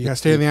 Yeah, you got to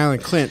stay in the aisle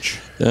and clinch.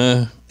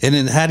 And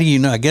then how do you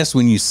know? I guess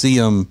when you see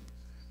them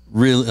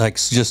really, like,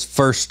 just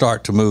first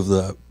start to move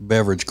the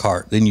beverage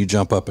cart, then you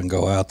jump up and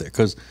go out there.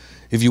 Because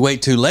if you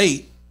wait too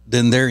late,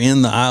 then they're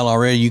in the aisle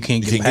already. You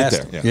can't get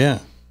past them. Yeah.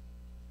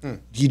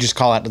 You just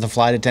call out to the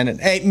flight attendant,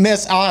 "Hey,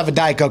 miss, I'll have a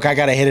Diet Coke. I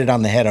gotta hit it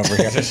on the head over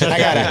here.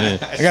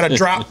 I gotta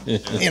drop,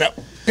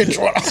 pinch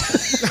one."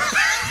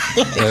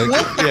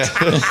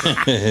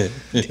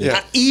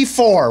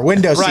 E4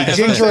 window seat,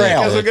 ginger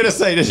ale. I was gonna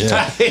say,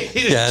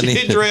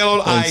 ginger ale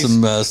on ice,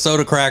 some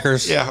soda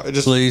crackers. Yeah,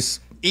 just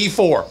please.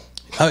 E4.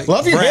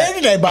 Love your hair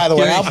today, by the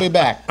way. I'll be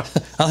back.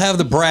 I'll have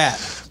the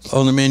brat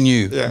on the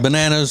menu.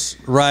 Bananas,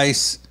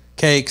 rice,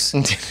 cakes,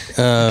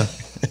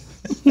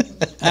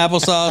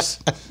 applesauce,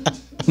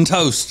 and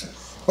toast.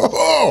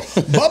 Oh,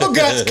 bubble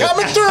guts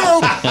coming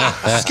through.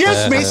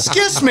 Excuse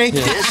me.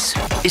 This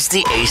is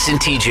the Ace and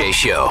TJ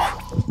Show.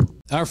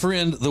 Our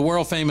friend, the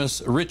world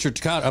famous Richard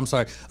Toccato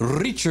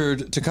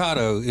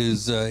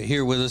is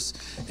here with us.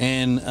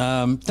 And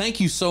thank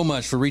you so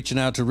much for reaching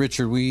out to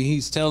Richard.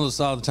 He's telling us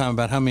all the time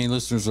about how many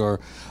listeners are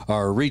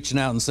reaching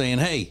out and saying,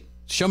 "Hey,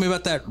 show me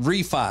about that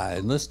refi,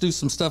 and let's do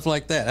some stuff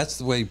like that." That's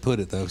the way you put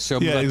it, though. Show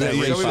me about that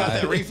refi. Show me about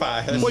that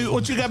refi.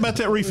 What you got about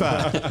that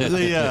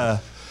refi?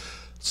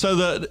 So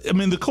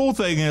the cool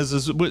thing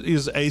is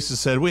Ace has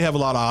said, we have a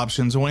lot of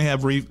options, and we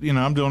have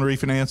I'm doing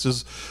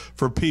refinances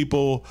for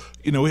people.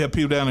 We have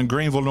people down in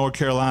Greenville, North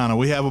Carolina.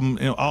 We have them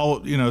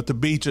all at the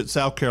beach at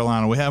South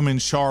Carolina. We have them in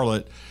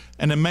Charlotte.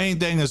 And the main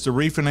thing is to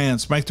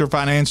refinance, make their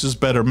finances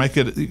better,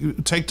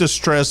 take the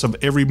stress of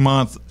every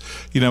month.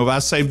 If I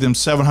save them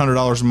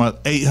 $700 a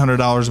month,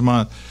 $800 a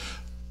month,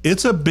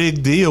 it's a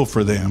big deal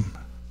for them.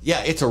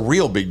 Yeah, it's a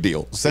real big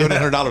deal.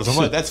 $700 a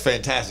month. That's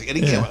fantastic. And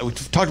again,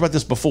 we've talked about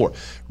this before.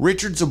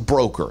 Richard's a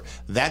broker.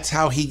 That's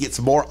how he gets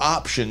more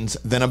options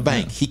than a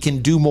bank. He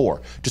can do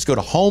more. Just go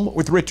to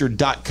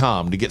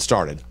homewithrichard.com to get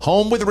started.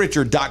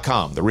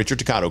 Homewithrichard.com, the Richard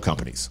Toccato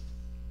Companies.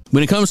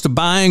 When it comes to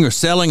buying or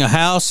selling a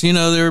house,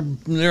 there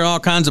are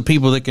all kinds of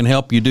people that can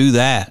help you do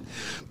that,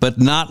 but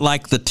not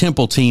like the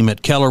Temple team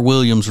at Keller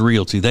Williams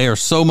Realty. They are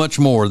so much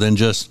more than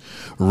just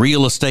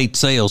real estate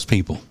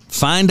salespeople.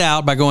 Find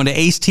out by going to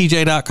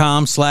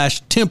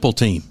acetj.com/Temple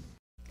team.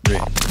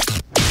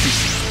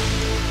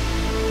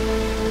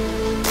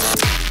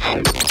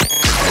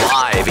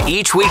 Live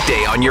each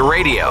weekday on your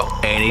radio,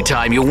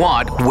 anytime you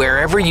want,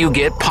 wherever you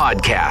get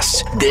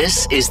podcasts.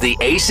 This is the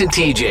Ace and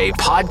TJ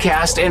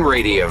podcast and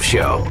radio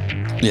show.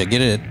 Yeah,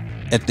 get it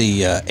at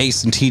the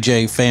Ace and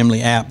TJ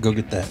family app. Go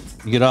get that.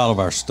 You get all of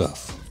our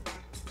stuff.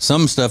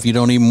 Some stuff you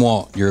don't even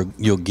want,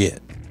 you'll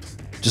get.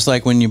 Just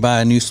like when you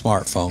buy a new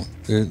smartphone.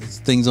 There's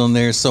things on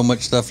there, so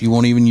much stuff you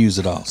won't even use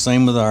it all.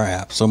 Same with our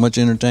app. So much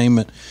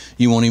entertainment,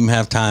 you won't even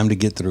have time to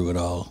get through it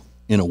all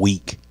in a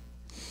week.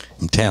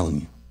 I'm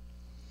telling you.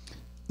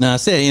 Now, I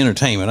say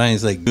entertainment. I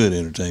didn't say good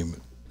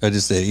entertainment. I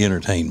just said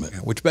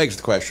entertainment. Which begs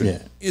the question,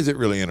 is it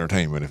really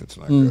entertainment if it's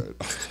not good?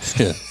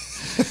 Yeah.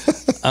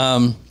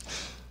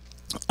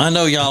 I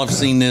know y'all have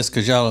seen this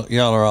because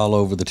y'all are all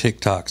over the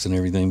TikToks and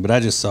everything, but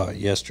I just saw it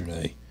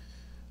yesterday.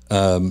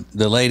 The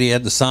lady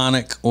at the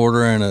Sonic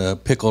ordering a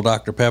pickle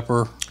Dr.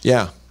 Pepper.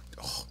 Yeah.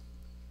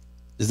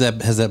 Has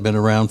that been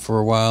around for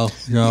a while?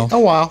 A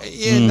while.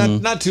 Yeah,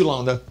 not too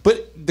long though.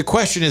 But the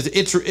question is,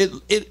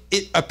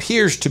 it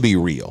appears to be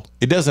real.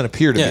 It doesn't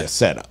appear to be a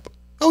setup.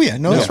 Oh yeah,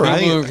 no, that's right.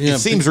 It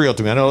seems real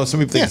to me. I know some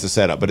people think it's a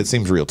setup, but it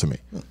seems real to me.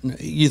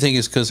 You think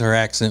it's because her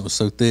accent was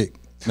so thick?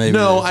 Maybe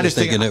no, I just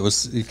thinking it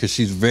was because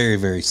she's very,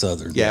 very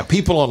Southern. Yeah,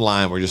 people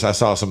online were I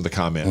saw some of the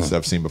comments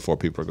I've seen before.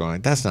 People are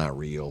going, "That's not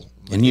real,"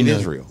 and it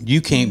is real.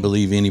 You can't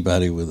believe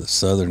anybody with a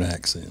Southern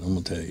accent. I'm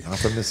gonna tell you, not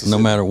from Mississippi. No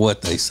matter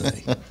what they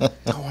say. I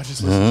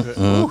just listen to it.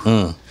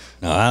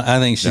 No, I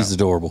think she's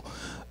adorable.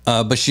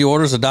 But she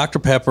orders a Dr.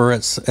 Pepper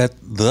at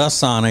the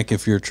Sonic.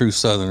 If you're a true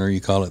Southerner, you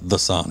call it the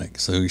Sonic.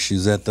 So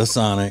she's at the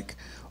Sonic,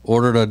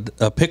 ordered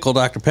a pickle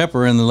Dr.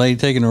 Pepper, and the lady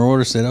taking her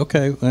order said,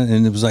 "Okay,"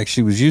 and it was like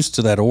she was used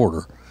to that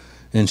order.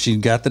 And she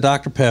got the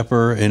Dr.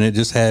 Pepper, and it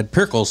just had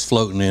pickles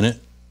floating in it.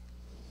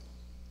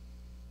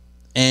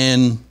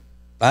 And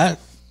I'll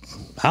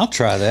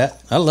try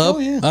that. I love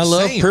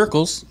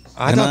pickles.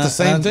 I thought the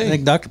same thing. I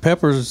think Dr.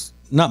 Pepper is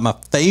not my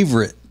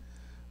favorite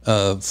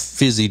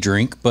fizzy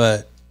drink,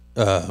 but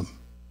I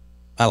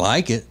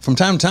like it. From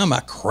time to time, I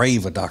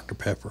crave a Dr.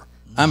 Pepper.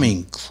 I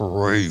mean,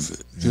 crave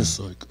it. Just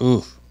like,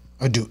 ugh.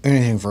 I'd do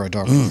anything for a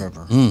Dr.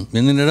 Pepper. And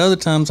then at other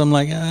times, I'm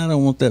like, I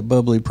don't want that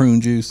bubbly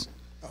prune juice.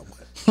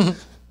 The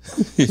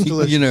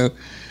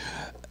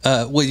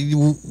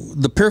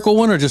pickle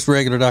one or just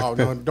regular Dr.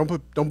 Pepper? No,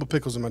 don't put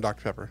pickles in my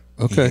Dr. Pepper.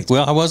 Okay.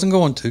 Well, I wasn't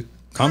going to.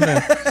 Calm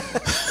down.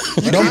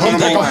 Don't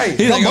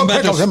put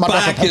pickles in my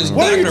Dr. Pepper. His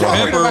Dr.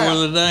 Pepper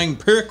with a dang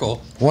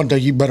pickle. One day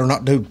you better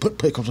not put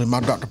pickles in my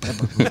Dr.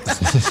 Pepper.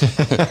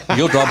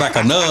 You'll draw back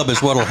a nub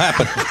is what'll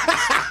happen.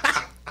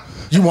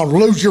 You want to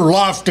lose your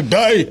life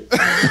today?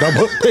 Don't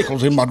put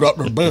pickles in my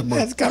Dr. Pepper.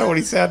 That's kind of what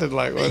he sounded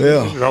like.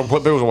 Yeah. Don't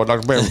put pickles in my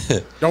Dr.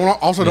 Pepper.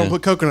 Don't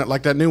put coconut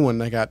like that new one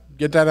they got.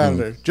 Get that out of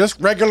there.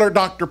 Just regular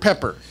Dr.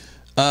 Pepper.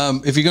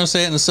 If you're going to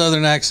say it in a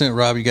Southern accent,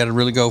 Rob, you got to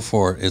really go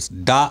for it. It's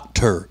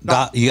doctor. You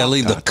got to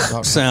leave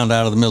the sound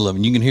out of the middle of it.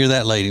 And you can hear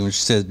that lady when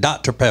she says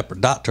Dr. Pepper.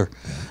 Doctor.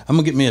 I'm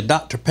going to get me a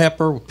Dr.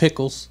 Pepper with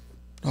pickles.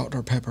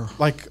 Dr. Pepper.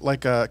 Like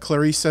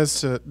Clarice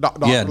says to Dr.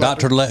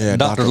 Dr.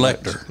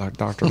 Lecter. Like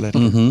Dr.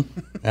 Lecter.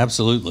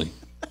 Absolutely.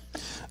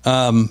 But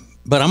I'm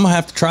going to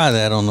have to try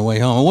that on the way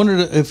home. I wonder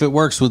if it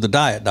works with the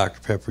diet Dr.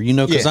 Pepper,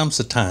 because I'm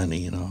so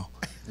tiny,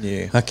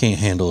 Yeah. I can't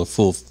handle a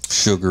full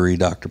sugary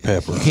Dr.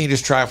 Pepper. You can't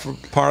just try for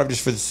part of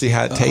to see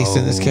how it tastes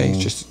in this case,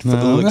 just for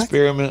the little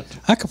experiment.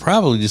 I could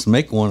probably just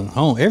make one at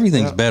home.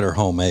 Everything's better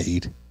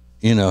homemade.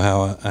 You know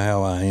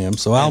how I am.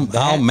 So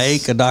I'll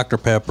make a Dr.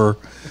 Pepper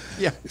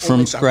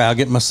from scratch. I'll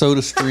get my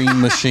Soda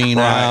Stream machine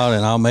out,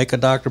 and I'll make a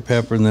Dr.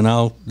 Pepper, and then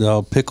I'll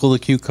pickle the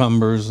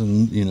cucumbers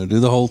and do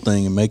the whole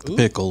thing and make the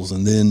pickles,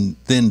 and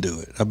then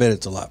do it. I bet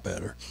it's a lot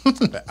better.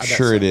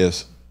 Sure it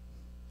is.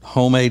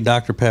 Homemade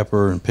Dr.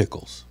 Pepper and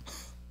pickles.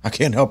 I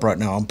can't help right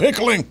now. I'm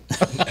pickling.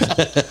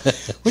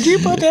 Would you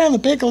put down the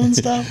pickle and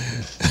stuff?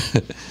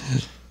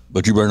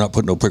 But you better not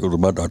put no pickles in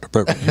my Dr.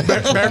 Pepper.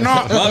 Better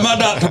not. Not my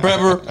Dr.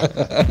 Pepper.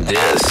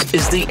 This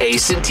is the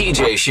Ace and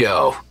TJ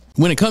Show.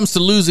 When it comes to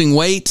losing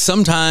weight,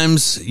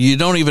 sometimes you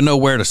don't even know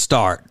where to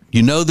start.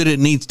 You know that it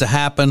needs to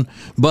happen,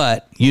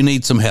 but you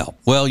need some help.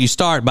 Well, you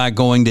start by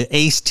going to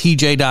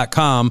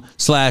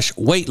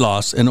acetj.com/weight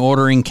loss and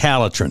ordering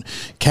Calitrin.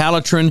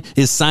 Calitrin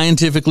is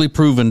scientifically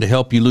proven to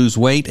help you lose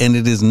weight, and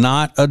it is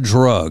not a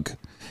drug.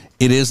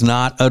 It is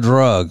not a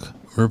drug.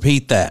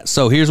 Repeat that.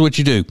 So here's what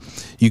you do.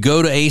 You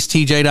go to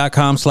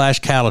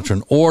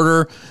acetj.com/Calitrin,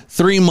 order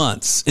 3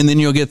 months, and then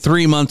you'll get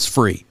 3 months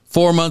free.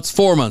 4 months,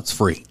 4 months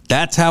free.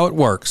 That's how it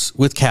works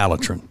with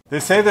Calitrin. They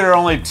say there are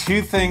only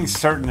two things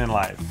certain in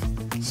life: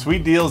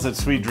 sweet deals at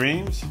Sweet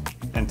Dreams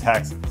and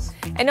taxes.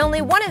 And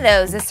only one of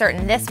those is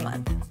certain this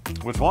month.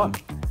 Which one?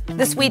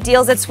 The sweet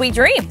deals at Sweet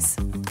Dreams.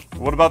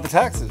 What about the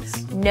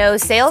taxes? No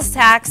sales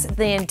tax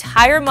the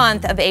entire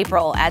month of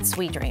April at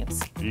Sweet Dreams.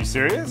 Are you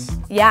serious?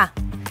 Yeah.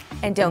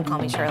 And don't call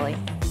me Shirley.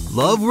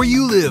 Love where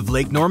you live,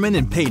 Lake Norman,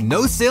 and pay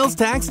no sales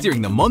tax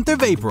during the month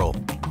of April.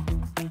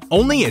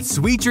 Only at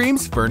Sweet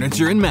Dreams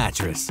Furniture and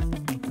Mattress.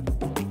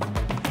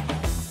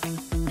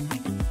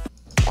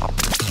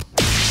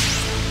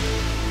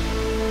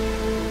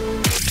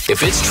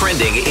 If it's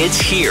trending, it's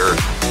here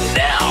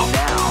now.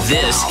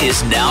 This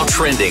is Now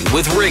Trending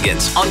with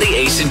Riggins on the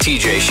Ace and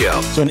TJ Show.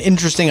 So an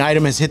interesting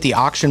item has hit the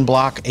auction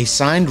block, a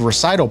signed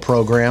recital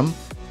program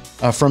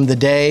from the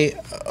day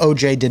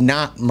OJ did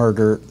not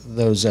murder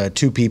those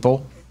two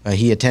people.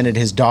 He attended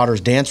his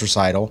daughter's dance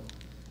recital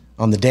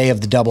on the day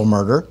of the double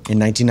murder in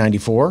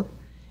 1994. Wow.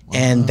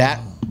 And that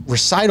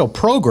recital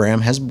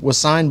program was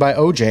signed by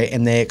OJ,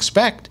 and they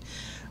expect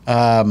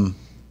they're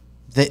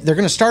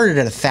going to start it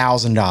at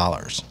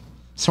 $1,000.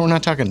 So we're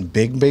not talking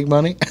big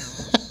money.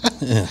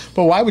 Yeah.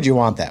 But why would you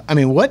want that? I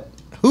mean,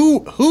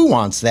 who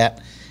wants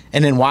that?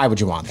 And then why would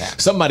you want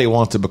that? Somebody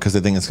wants it because they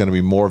think it's going to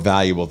be more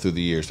valuable through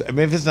the years. I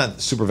mean, if it's not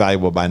super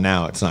valuable by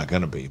now, it's not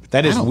going to be. But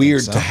that is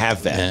weird to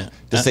have that. Yeah.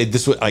 To say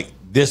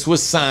this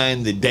was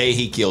signed the day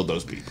he killed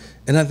those people.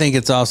 And I think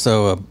it's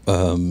also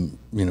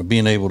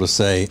being able to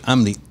say,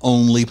 I'm the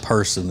only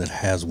person that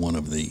has one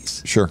of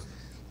these. Sure.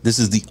 This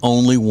is the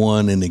only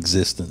one in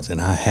existence, and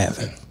I have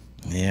it.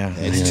 Yeah,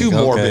 it's too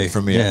morbid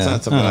for me. Yeah. It's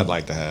not something I'd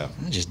like to have.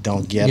 I just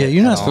don't get it. Yeah,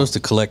 you're not supposed to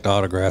collect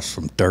autographs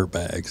from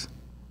dirtbags.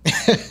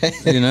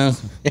 You know,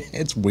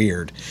 it's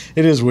weird.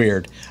 It is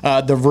weird.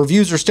 The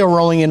reviews are still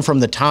rolling in from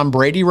the Tom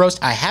Brady roast.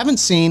 I haven't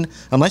seen,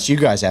 unless you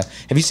guys have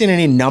you seen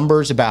any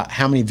numbers about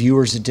how many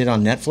viewers it did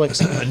on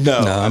Netflix? No,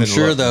 I'm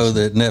sure though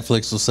that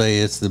Netflix will say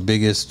it's the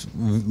biggest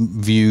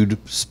viewed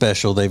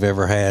special they've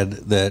ever had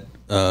that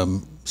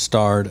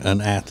starred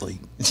an athlete.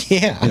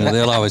 Yeah,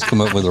 they'll always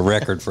come up with a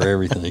record for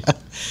everything.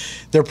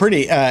 They're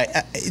pretty.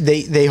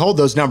 They hold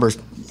those numbers,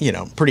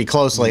 pretty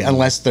closely,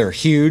 unless they're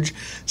huge.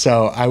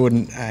 So I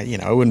wouldn't,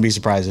 I wouldn't be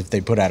surprised if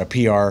they put out a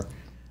PR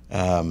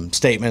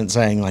statement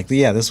saying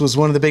this was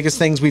one of the biggest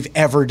things we've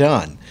ever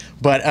done.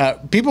 But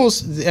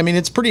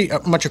it's pretty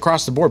much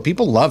across the board.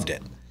 People loved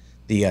it.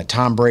 The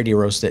Tom Brady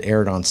roast that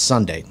aired on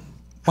Sunday.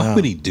 Why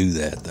would he do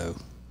that though?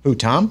 Who,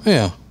 Tom?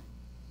 Yeah.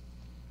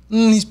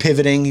 He's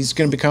pivoting. He's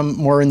going to become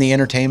more in the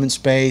entertainment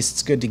space.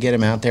 It's good to get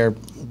him out there,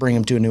 bring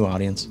him to a new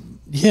audience.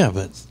 Yeah,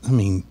 but I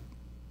mean,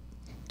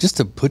 just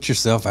to put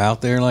yourself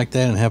out there like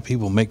that and have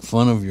people make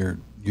fun of your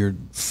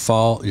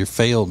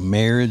failed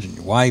marriage and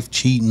your wife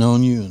cheating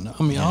on you, and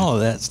all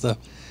of that stuff,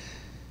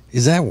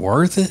 is that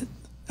worth it?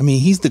 I mean,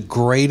 he's the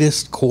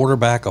greatest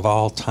quarterback of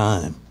all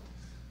time.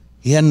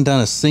 He hadn't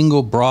done a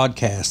single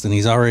broadcast, and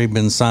he's already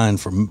been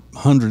signed for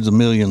hundreds of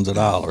millions of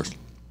dollars.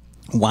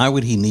 Why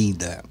would he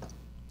need that?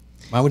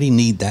 Why would he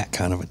need that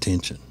kind of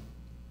attention?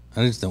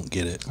 I just don't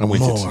get it.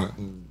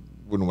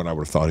 Wouldn't what I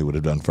would have thought he would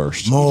have done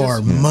first.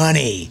 More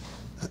money.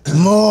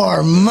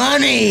 More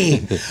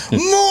money.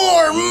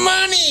 More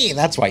money.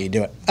 That's why you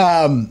do it.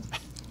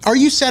 Are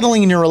you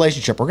settling in your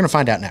relationship? We're going to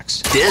find out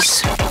next.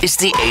 This is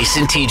the Ace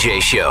and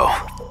TJ Show.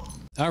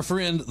 Our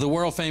friend, the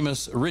world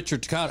famous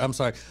Richard Teccato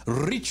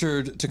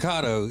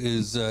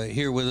is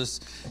here with us.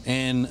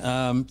 And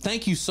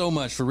thank you so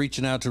much for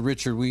reaching out to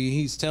Richard.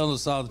 He's telling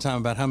us all the time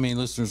about how many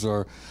listeners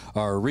are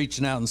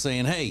reaching out and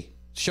saying, hey,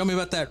 show me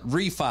about that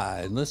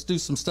refi, and let's do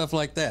some stuff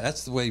like that.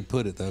 That's the way he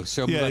put it, though.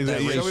 Show me about that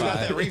refi. Show me about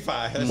that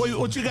refi.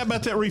 What you got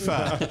about that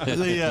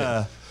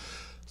refi?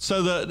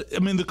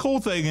 The cool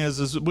thing is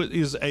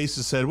Ace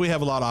has said, we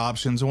have a lot of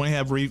options, and we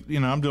have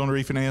I'm doing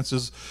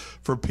refinances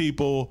for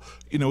people.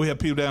 We have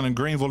people down in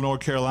Greenville,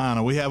 North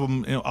Carolina. We have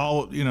them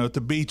all at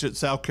the beach at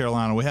South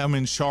Carolina. We have them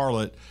in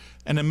Charlotte.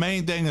 And the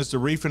main thing is to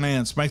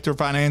refinance, make their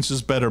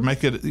finances better,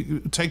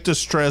 take the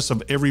stress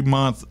of every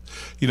month.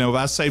 If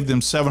I save them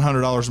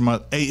 $700 a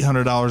month,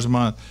 $800 a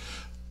month,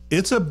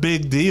 it's a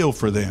big deal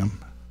for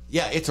them.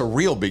 Yeah, it's a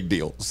real big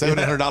deal.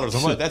 $700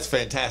 a month. That's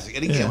fantastic.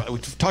 And again,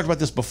 we've talked about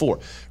this before.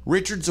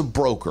 Richard's a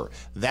broker.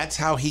 That's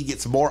how he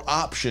gets more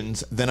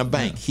options than a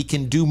bank. He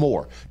can do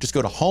more. Just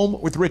go to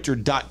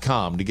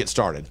homewithrichard.com to get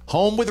started.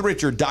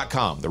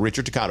 Homewithrichard.com, the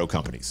Richard Teccato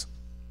Companies.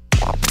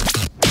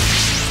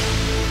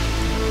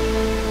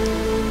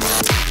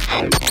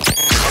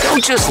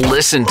 Don't just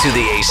listen to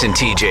the Ace and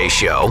TJ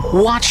Show.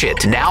 Watch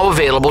it. Now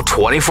available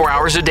 24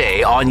 hours a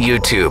day on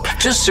YouTube.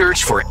 Just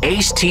search for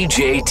Ace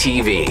TJ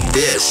TV.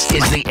 This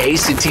is the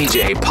Ace and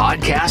TJ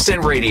podcast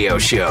and radio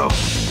show.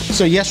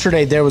 So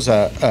yesterday there was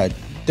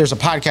there's a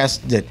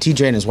podcast that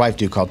TJ and his wife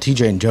do called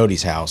TJ and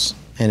Jody's House,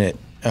 and it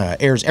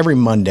airs every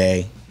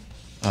Monday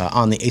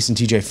on the Ace and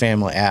TJ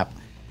Family app.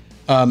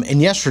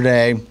 And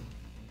yesterday,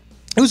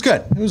 it was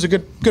good. It was a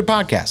good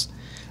podcast.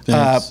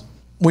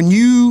 When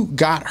you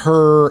got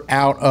her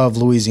out of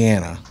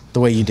Louisiana the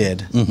way you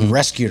did, you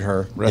rescued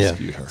her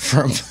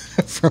from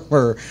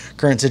her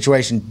current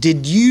situation.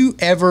 Did you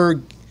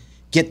ever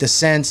get the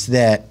sense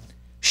that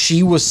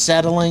she was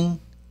settling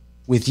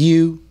with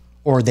you,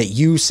 or that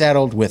you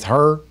settled with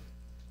her?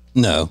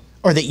 No.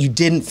 Or that you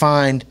didn't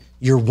find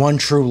your one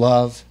true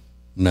love?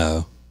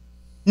 No.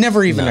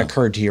 Never even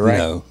occurred to you,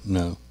 right?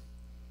 No,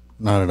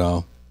 not at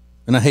all.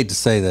 And I hate to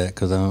say that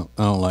because I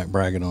don't like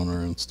bragging on her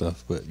and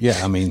stuff. But yeah,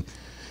 I mean,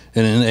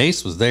 and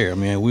Ace was there. I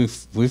mean, we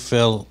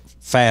fell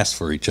fast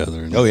for each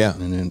other. And,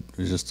 and it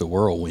was just a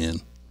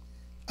whirlwind.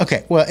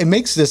 Okay, well, it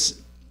makes this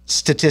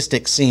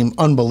statistic seem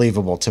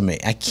unbelievable to me.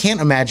 I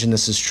can't imagine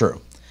this is true.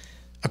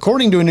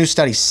 According to a new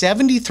study,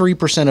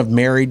 73% of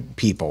married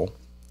people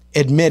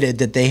admitted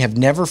that they have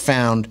never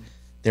found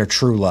their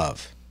true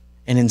love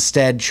and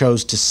instead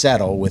chose to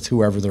settle with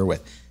whoever they're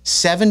with.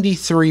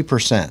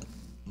 73%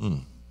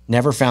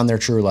 never found their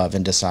true love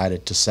and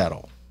decided to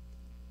settle.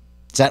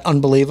 Is that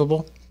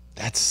unbelievable?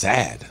 That's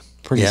sad.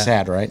 Pretty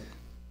sad, right?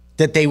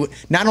 That they would,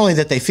 not only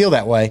that they feel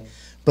that way,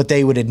 but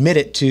they would admit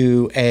it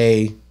to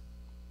a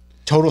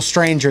total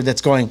stranger that's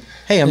going,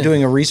 hey, I'm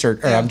doing a research,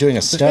 or I'm doing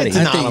a study. It's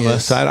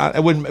anonymous.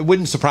 It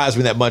wouldn't surprise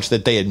me that much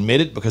that they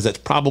admit it, because that's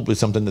probably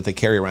something that they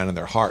carry around in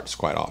their hearts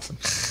quite often.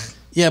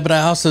 Yeah, but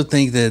I also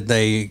think that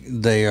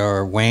they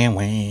are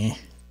wah-wah.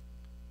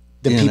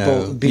 The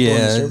people in the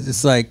service?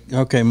 It's like,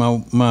 okay,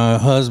 my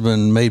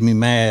husband made me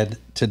mad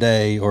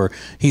today, or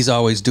he's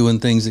always doing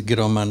things that get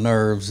on my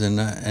nerves,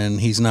 and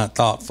he's not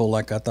thoughtful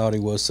like I thought he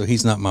was, so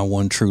he's not my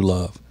one true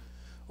love.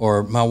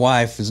 Or my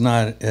wife is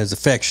not as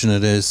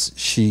affectionate as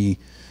she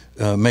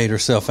made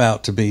herself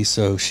out to be,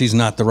 so she's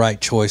not the right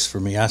choice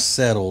for me. I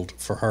settled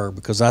for her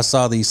because I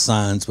saw these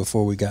signs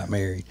before we got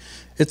married.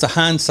 It's a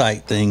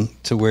hindsight thing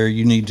to where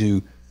you need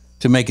to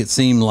make it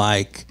seem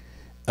like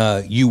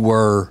you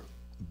were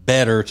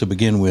better to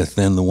begin with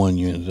than the one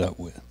you ended up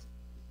with.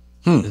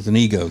 It's an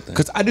ego thing.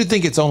 Because I do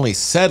think it's only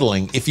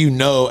settling if you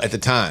know at the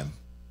time.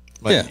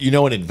 Like, you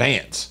know in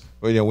advance.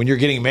 Or, when you're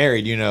getting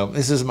married,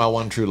 this is my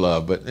one true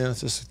love, but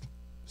it's just...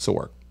 So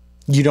work.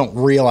 You don't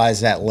realize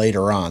that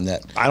later on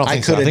that I don't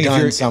think I could have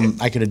done some.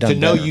 I could have done to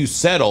know better. you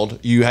settled.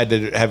 You had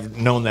to have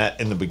known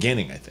that in the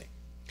beginning, I think.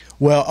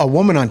 Well, a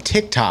woman on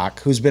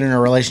TikTok who's been in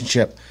a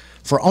relationship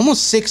for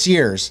almost 6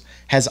 years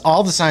has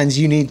all the signs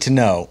you need to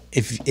know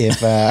if you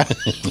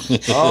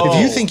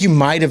think you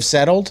might have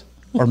settled,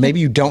 or maybe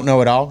you don't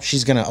know at all.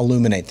 She's going to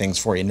illuminate things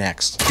for you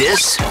next.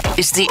 This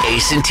is the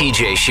Ace and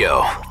TJ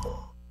Show.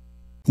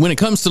 When it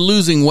comes to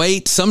losing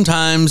weight,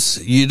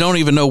 sometimes you don't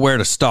even know where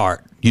to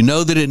start. You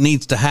know that it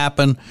needs to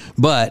happen,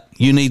 but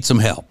you need some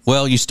help.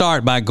 Well, you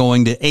start by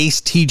going to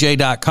acetj.com/weight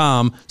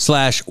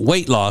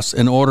loss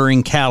and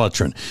ordering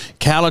Calitrin.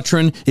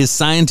 Calitrin is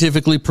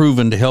scientifically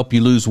proven to help you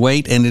lose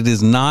weight, and it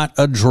is not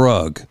a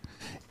drug.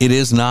 It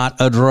is not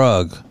a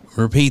drug.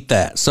 Repeat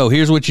that. So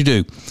here's what you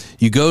do.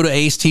 You go to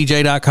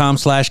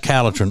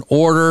acetj.com/Calitrin,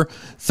 order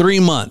 3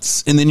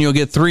 months, and then you'll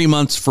get 3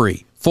 months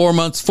free. 4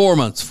 months, 4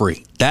 months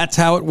free. That's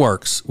how it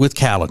works with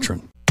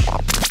Calitrin.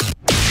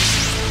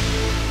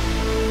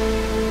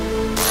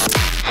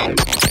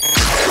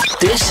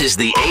 This is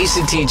the Ace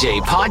and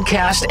TJ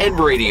podcast and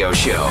radio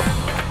show.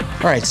 All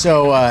right,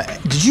 so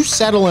did you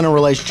settle in a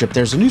relationship?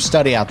 There's a new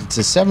study out that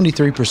says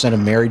 73% of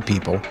married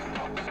people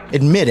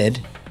admitted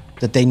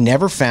that they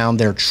never found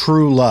their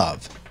true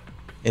love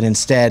and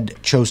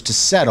instead chose to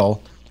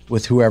settle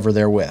with whoever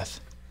they're with.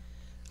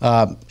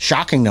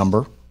 Shocking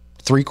number.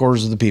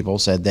 3/4 of the people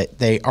said that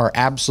they are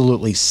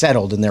absolutely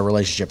settled in their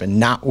relationship and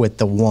not with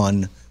the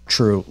one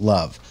true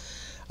love.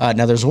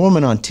 Now, there's a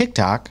woman on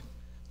TikTok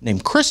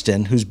named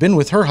Kristen who's been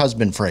with her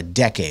husband for a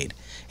decade,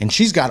 and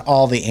she's got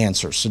all the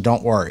answers, so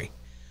don't worry.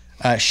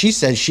 She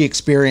says she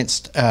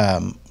experienced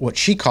what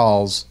she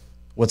calls,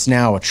 what's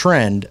now a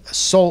trend,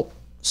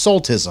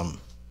 soulmatism.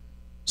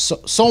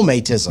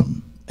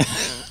 Soulmatism.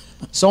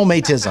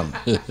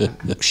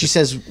 She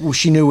says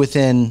she knew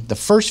within the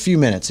first few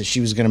minutes that she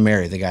was going to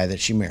marry the guy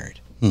that she married.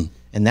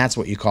 And that's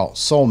what you call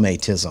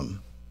soulmatism.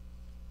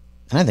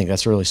 And I think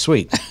that's really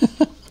sweet.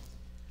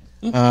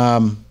 She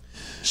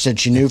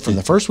said she knew from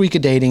the first week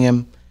of dating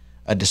him,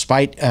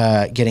 despite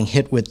getting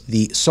hit with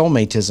the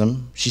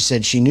soulmatism, she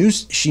said she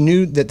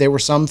knew that there were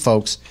some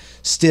folks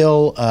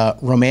still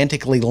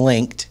romantically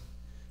linked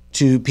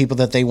to people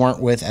that they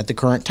weren't with at the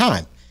current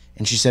time.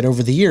 And she said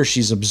over the years,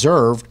 she's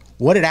observed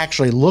what it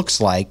actually looks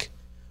like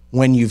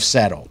when you've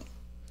settled.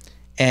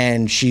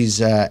 And she's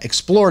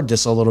explored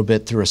this a little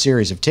bit through a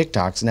series of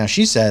TikToks. Now,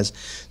 she says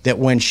that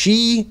when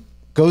she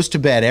goes to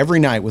bed every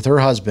night with her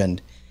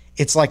husband,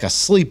 it's like a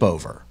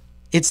sleepover.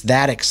 It's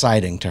that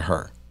exciting to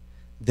her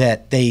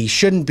that they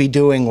shouldn't be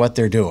doing what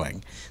they're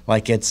doing.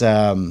 Like it's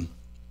not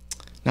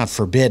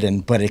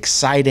forbidden, but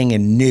exciting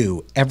and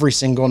new every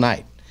single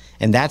night.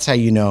 And that's how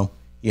you know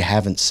you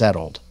haven't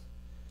settled.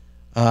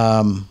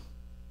 Let's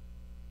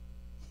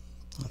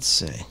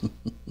see.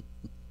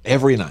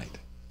 Every night.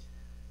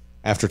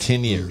 After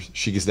 10 years,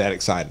 she gets that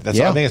excited. I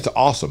think it's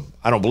awesome.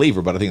 I don't believe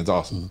her, but I think it's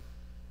awesome.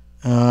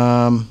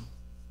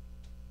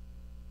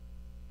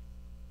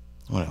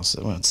 What else?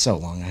 Well, it's so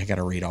long. I got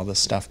to read all this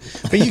stuff.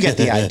 But you get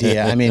the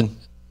idea. I mean,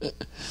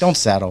 don't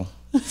settle.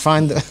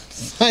 Find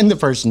the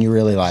person you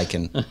really like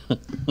and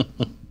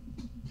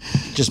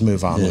just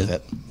move on with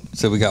it.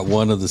 So we got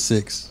one of the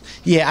 6.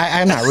 Yeah,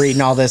 I'm not reading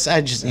all this.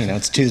 I just,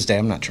 it's Tuesday.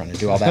 I'm not trying to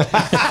do all that.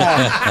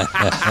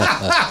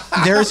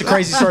 There is a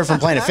crazy story from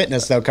Planet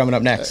Fitness, though, coming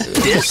up next.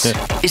 This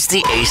is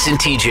the Ace and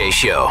TJ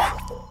Show.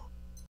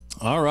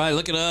 All right,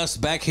 look at us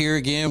back here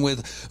again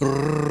with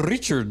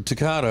Richard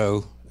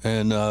Toccato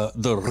and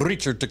the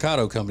Richard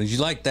Toccato Companies. You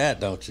like that,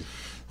 don't you?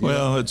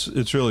 Well,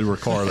 it's really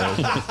Ricardo.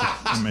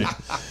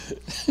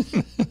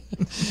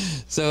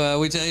 So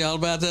we tell you all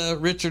about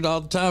Richard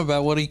all the time,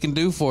 about what he can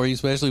do for you,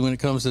 especially when it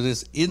comes to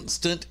this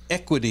instant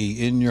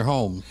equity in your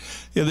home.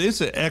 Yeah, the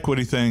instant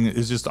equity thing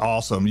is just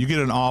awesome. You get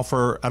an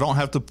offer. I don't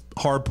have to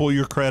hard pull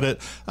your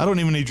credit. I don't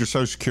even need your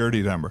Social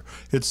Security number.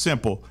 It's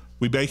simple.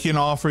 We make you an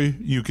offer.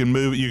 You can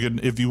move. You can,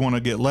 if you want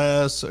to get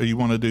less or you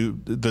want to do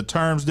the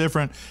terms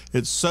different.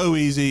 It's so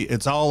easy.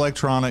 It's all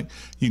electronic.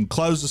 You can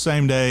close the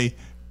same day.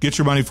 Get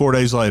your money 4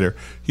 days later.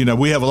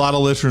 We have a lot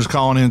of listeners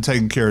calling in and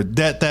taking care of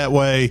debt that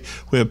way.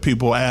 We have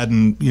people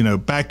adding,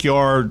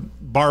 backyard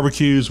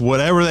barbecues,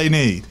 whatever they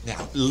need.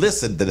 Now,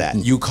 listen to that.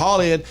 You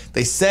call in,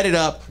 they set it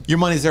up, your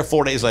money's there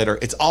 4 days later.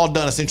 It's all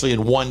done essentially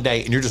in one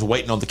day, and you're just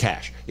waiting on the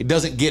cash. It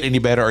doesn't get any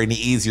better or any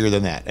easier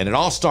than that. And it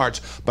all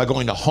starts by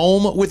going to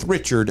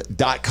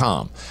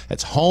homewithrichard.com.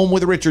 That's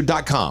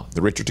homewithrichard.com,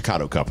 the Richard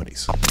Toccato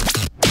Companies.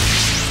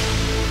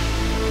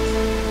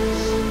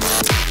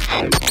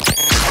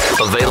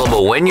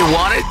 Available when you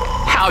want it,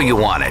 how you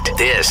want it.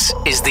 This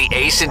is the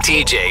Ace and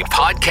TJ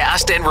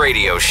podcast and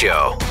radio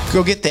show.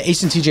 Go get the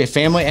Ace and TJ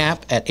family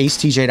app at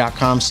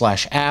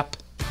acetj.com/app,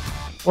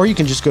 or you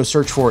can just go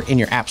search for it in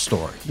your app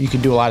store. You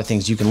can do a lot of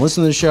things. You can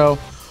listen to the show,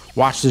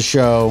 watch the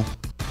show,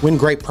 win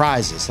great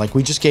prizes. Like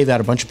we just gave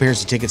out a bunch of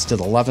pairs of tickets to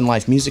the Love and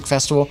Life Music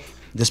Festival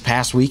this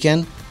past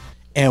weekend.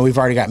 And we've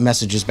already got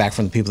messages back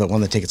from the people that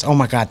won the tickets. Oh,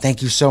 my God,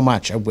 thank you so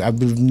much.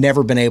 I've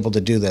never been able to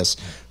do this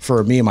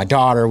for me and my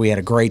daughter. We had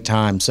a great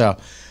time. So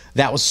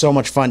that was so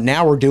much fun.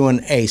 Now we're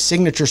doing a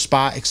signature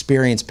spa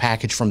experience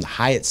package from the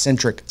Hyatt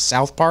Centric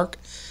South Park.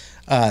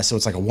 So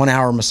it's like a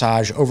 1-hour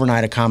massage,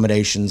 overnight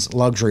accommodations,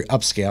 luxury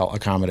upscale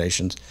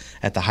accommodations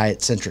at the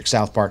Hyatt Centric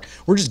South Park.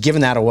 We're just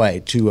giving that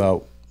away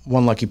to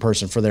one lucky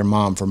person for their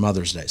mom for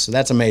Mother's Day. So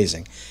that's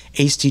amazing.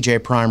 Ace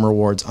TJ Prime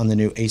Rewards on the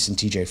new Ace and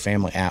TJ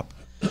family app.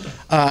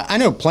 I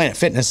know Planet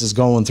Fitness is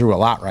going through a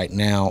lot right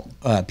now.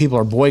 People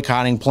are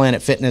boycotting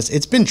Planet Fitness.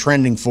 It's been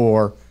trending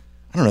for,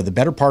 the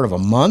better part of a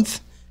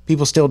month.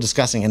 People still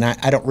discussing, and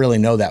I don't really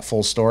know that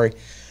full story.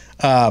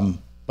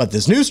 But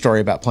this new story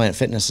about Planet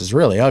Fitness is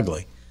really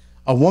ugly.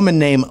 A woman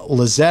named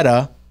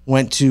Lizetta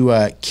went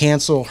to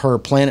cancel her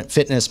Planet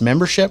Fitness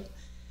membership,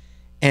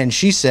 and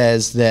she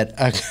says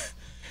that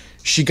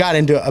she got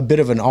into a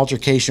bit of an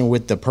altercation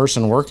with the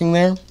person working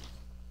there,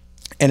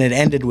 and it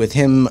ended with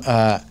him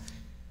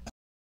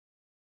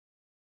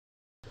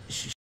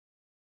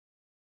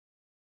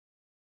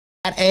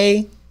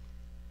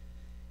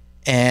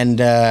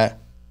and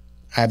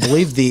I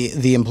believe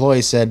the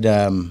employee said,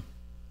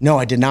 no,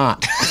 I did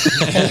not.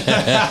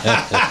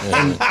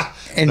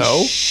 and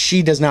No?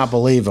 She does not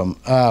believe him.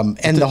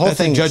 And the whole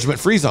thing,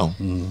 judgment-free zone.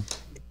 Mm-hmm.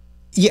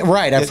 Yeah,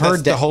 right. I've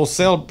heard that the whole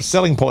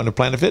selling point of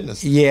Planet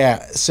Fitness.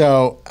 Yeah,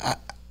 so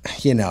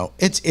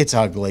it's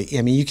ugly.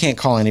 I mean, you can't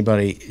call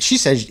anybody. She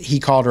says he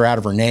called her out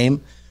of her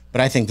name,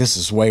 but I think this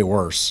is way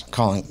worse,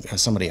 calling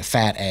somebody a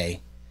fat A.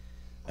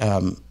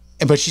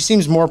 But she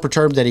seems more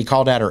perturbed that he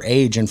called out her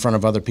age in front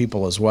of other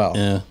people as well.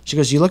 Yeah. She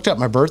goes, "You looked up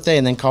my birthday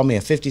and then called me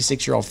a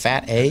 56-year-old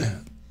fat A."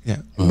 Yeah.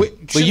 Well,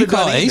 you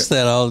call Ace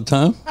that all the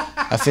time.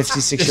 A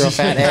 56-year-old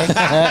fat A.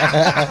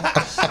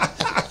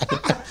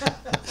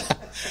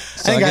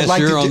 So I guess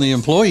you're on the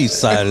employee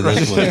side of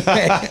this one.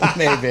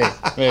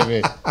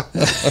 Maybe.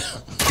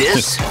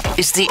 This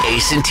is the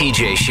Ace and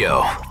TJ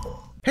Show.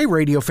 Hey,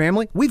 radio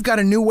family, we've got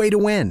a new way to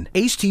win.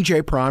 Ace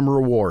TJ Prime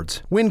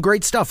Rewards. Win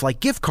great stuff like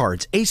gift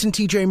cards, Ace and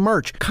TJ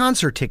merch,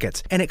 concert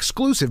tickets, and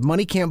exclusive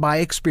money can't buy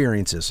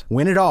experiences.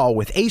 Win it all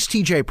with Ace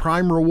TJ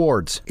Prime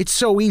Rewards. It's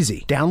so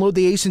easy. Download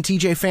the Ace and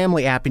TJ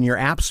family app in your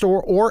app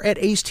store or at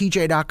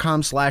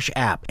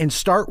acetj.com/app and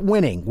start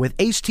winning with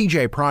Ace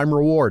TJ Prime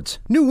Rewards.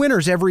 New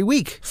winners every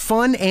week.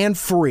 Fun and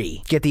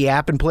free. Get the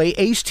app and play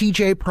Ace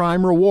TJ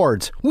Prime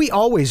Rewards. We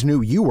always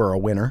knew you were a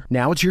winner.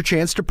 Now it's your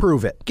chance to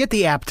prove it. Get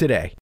the app today.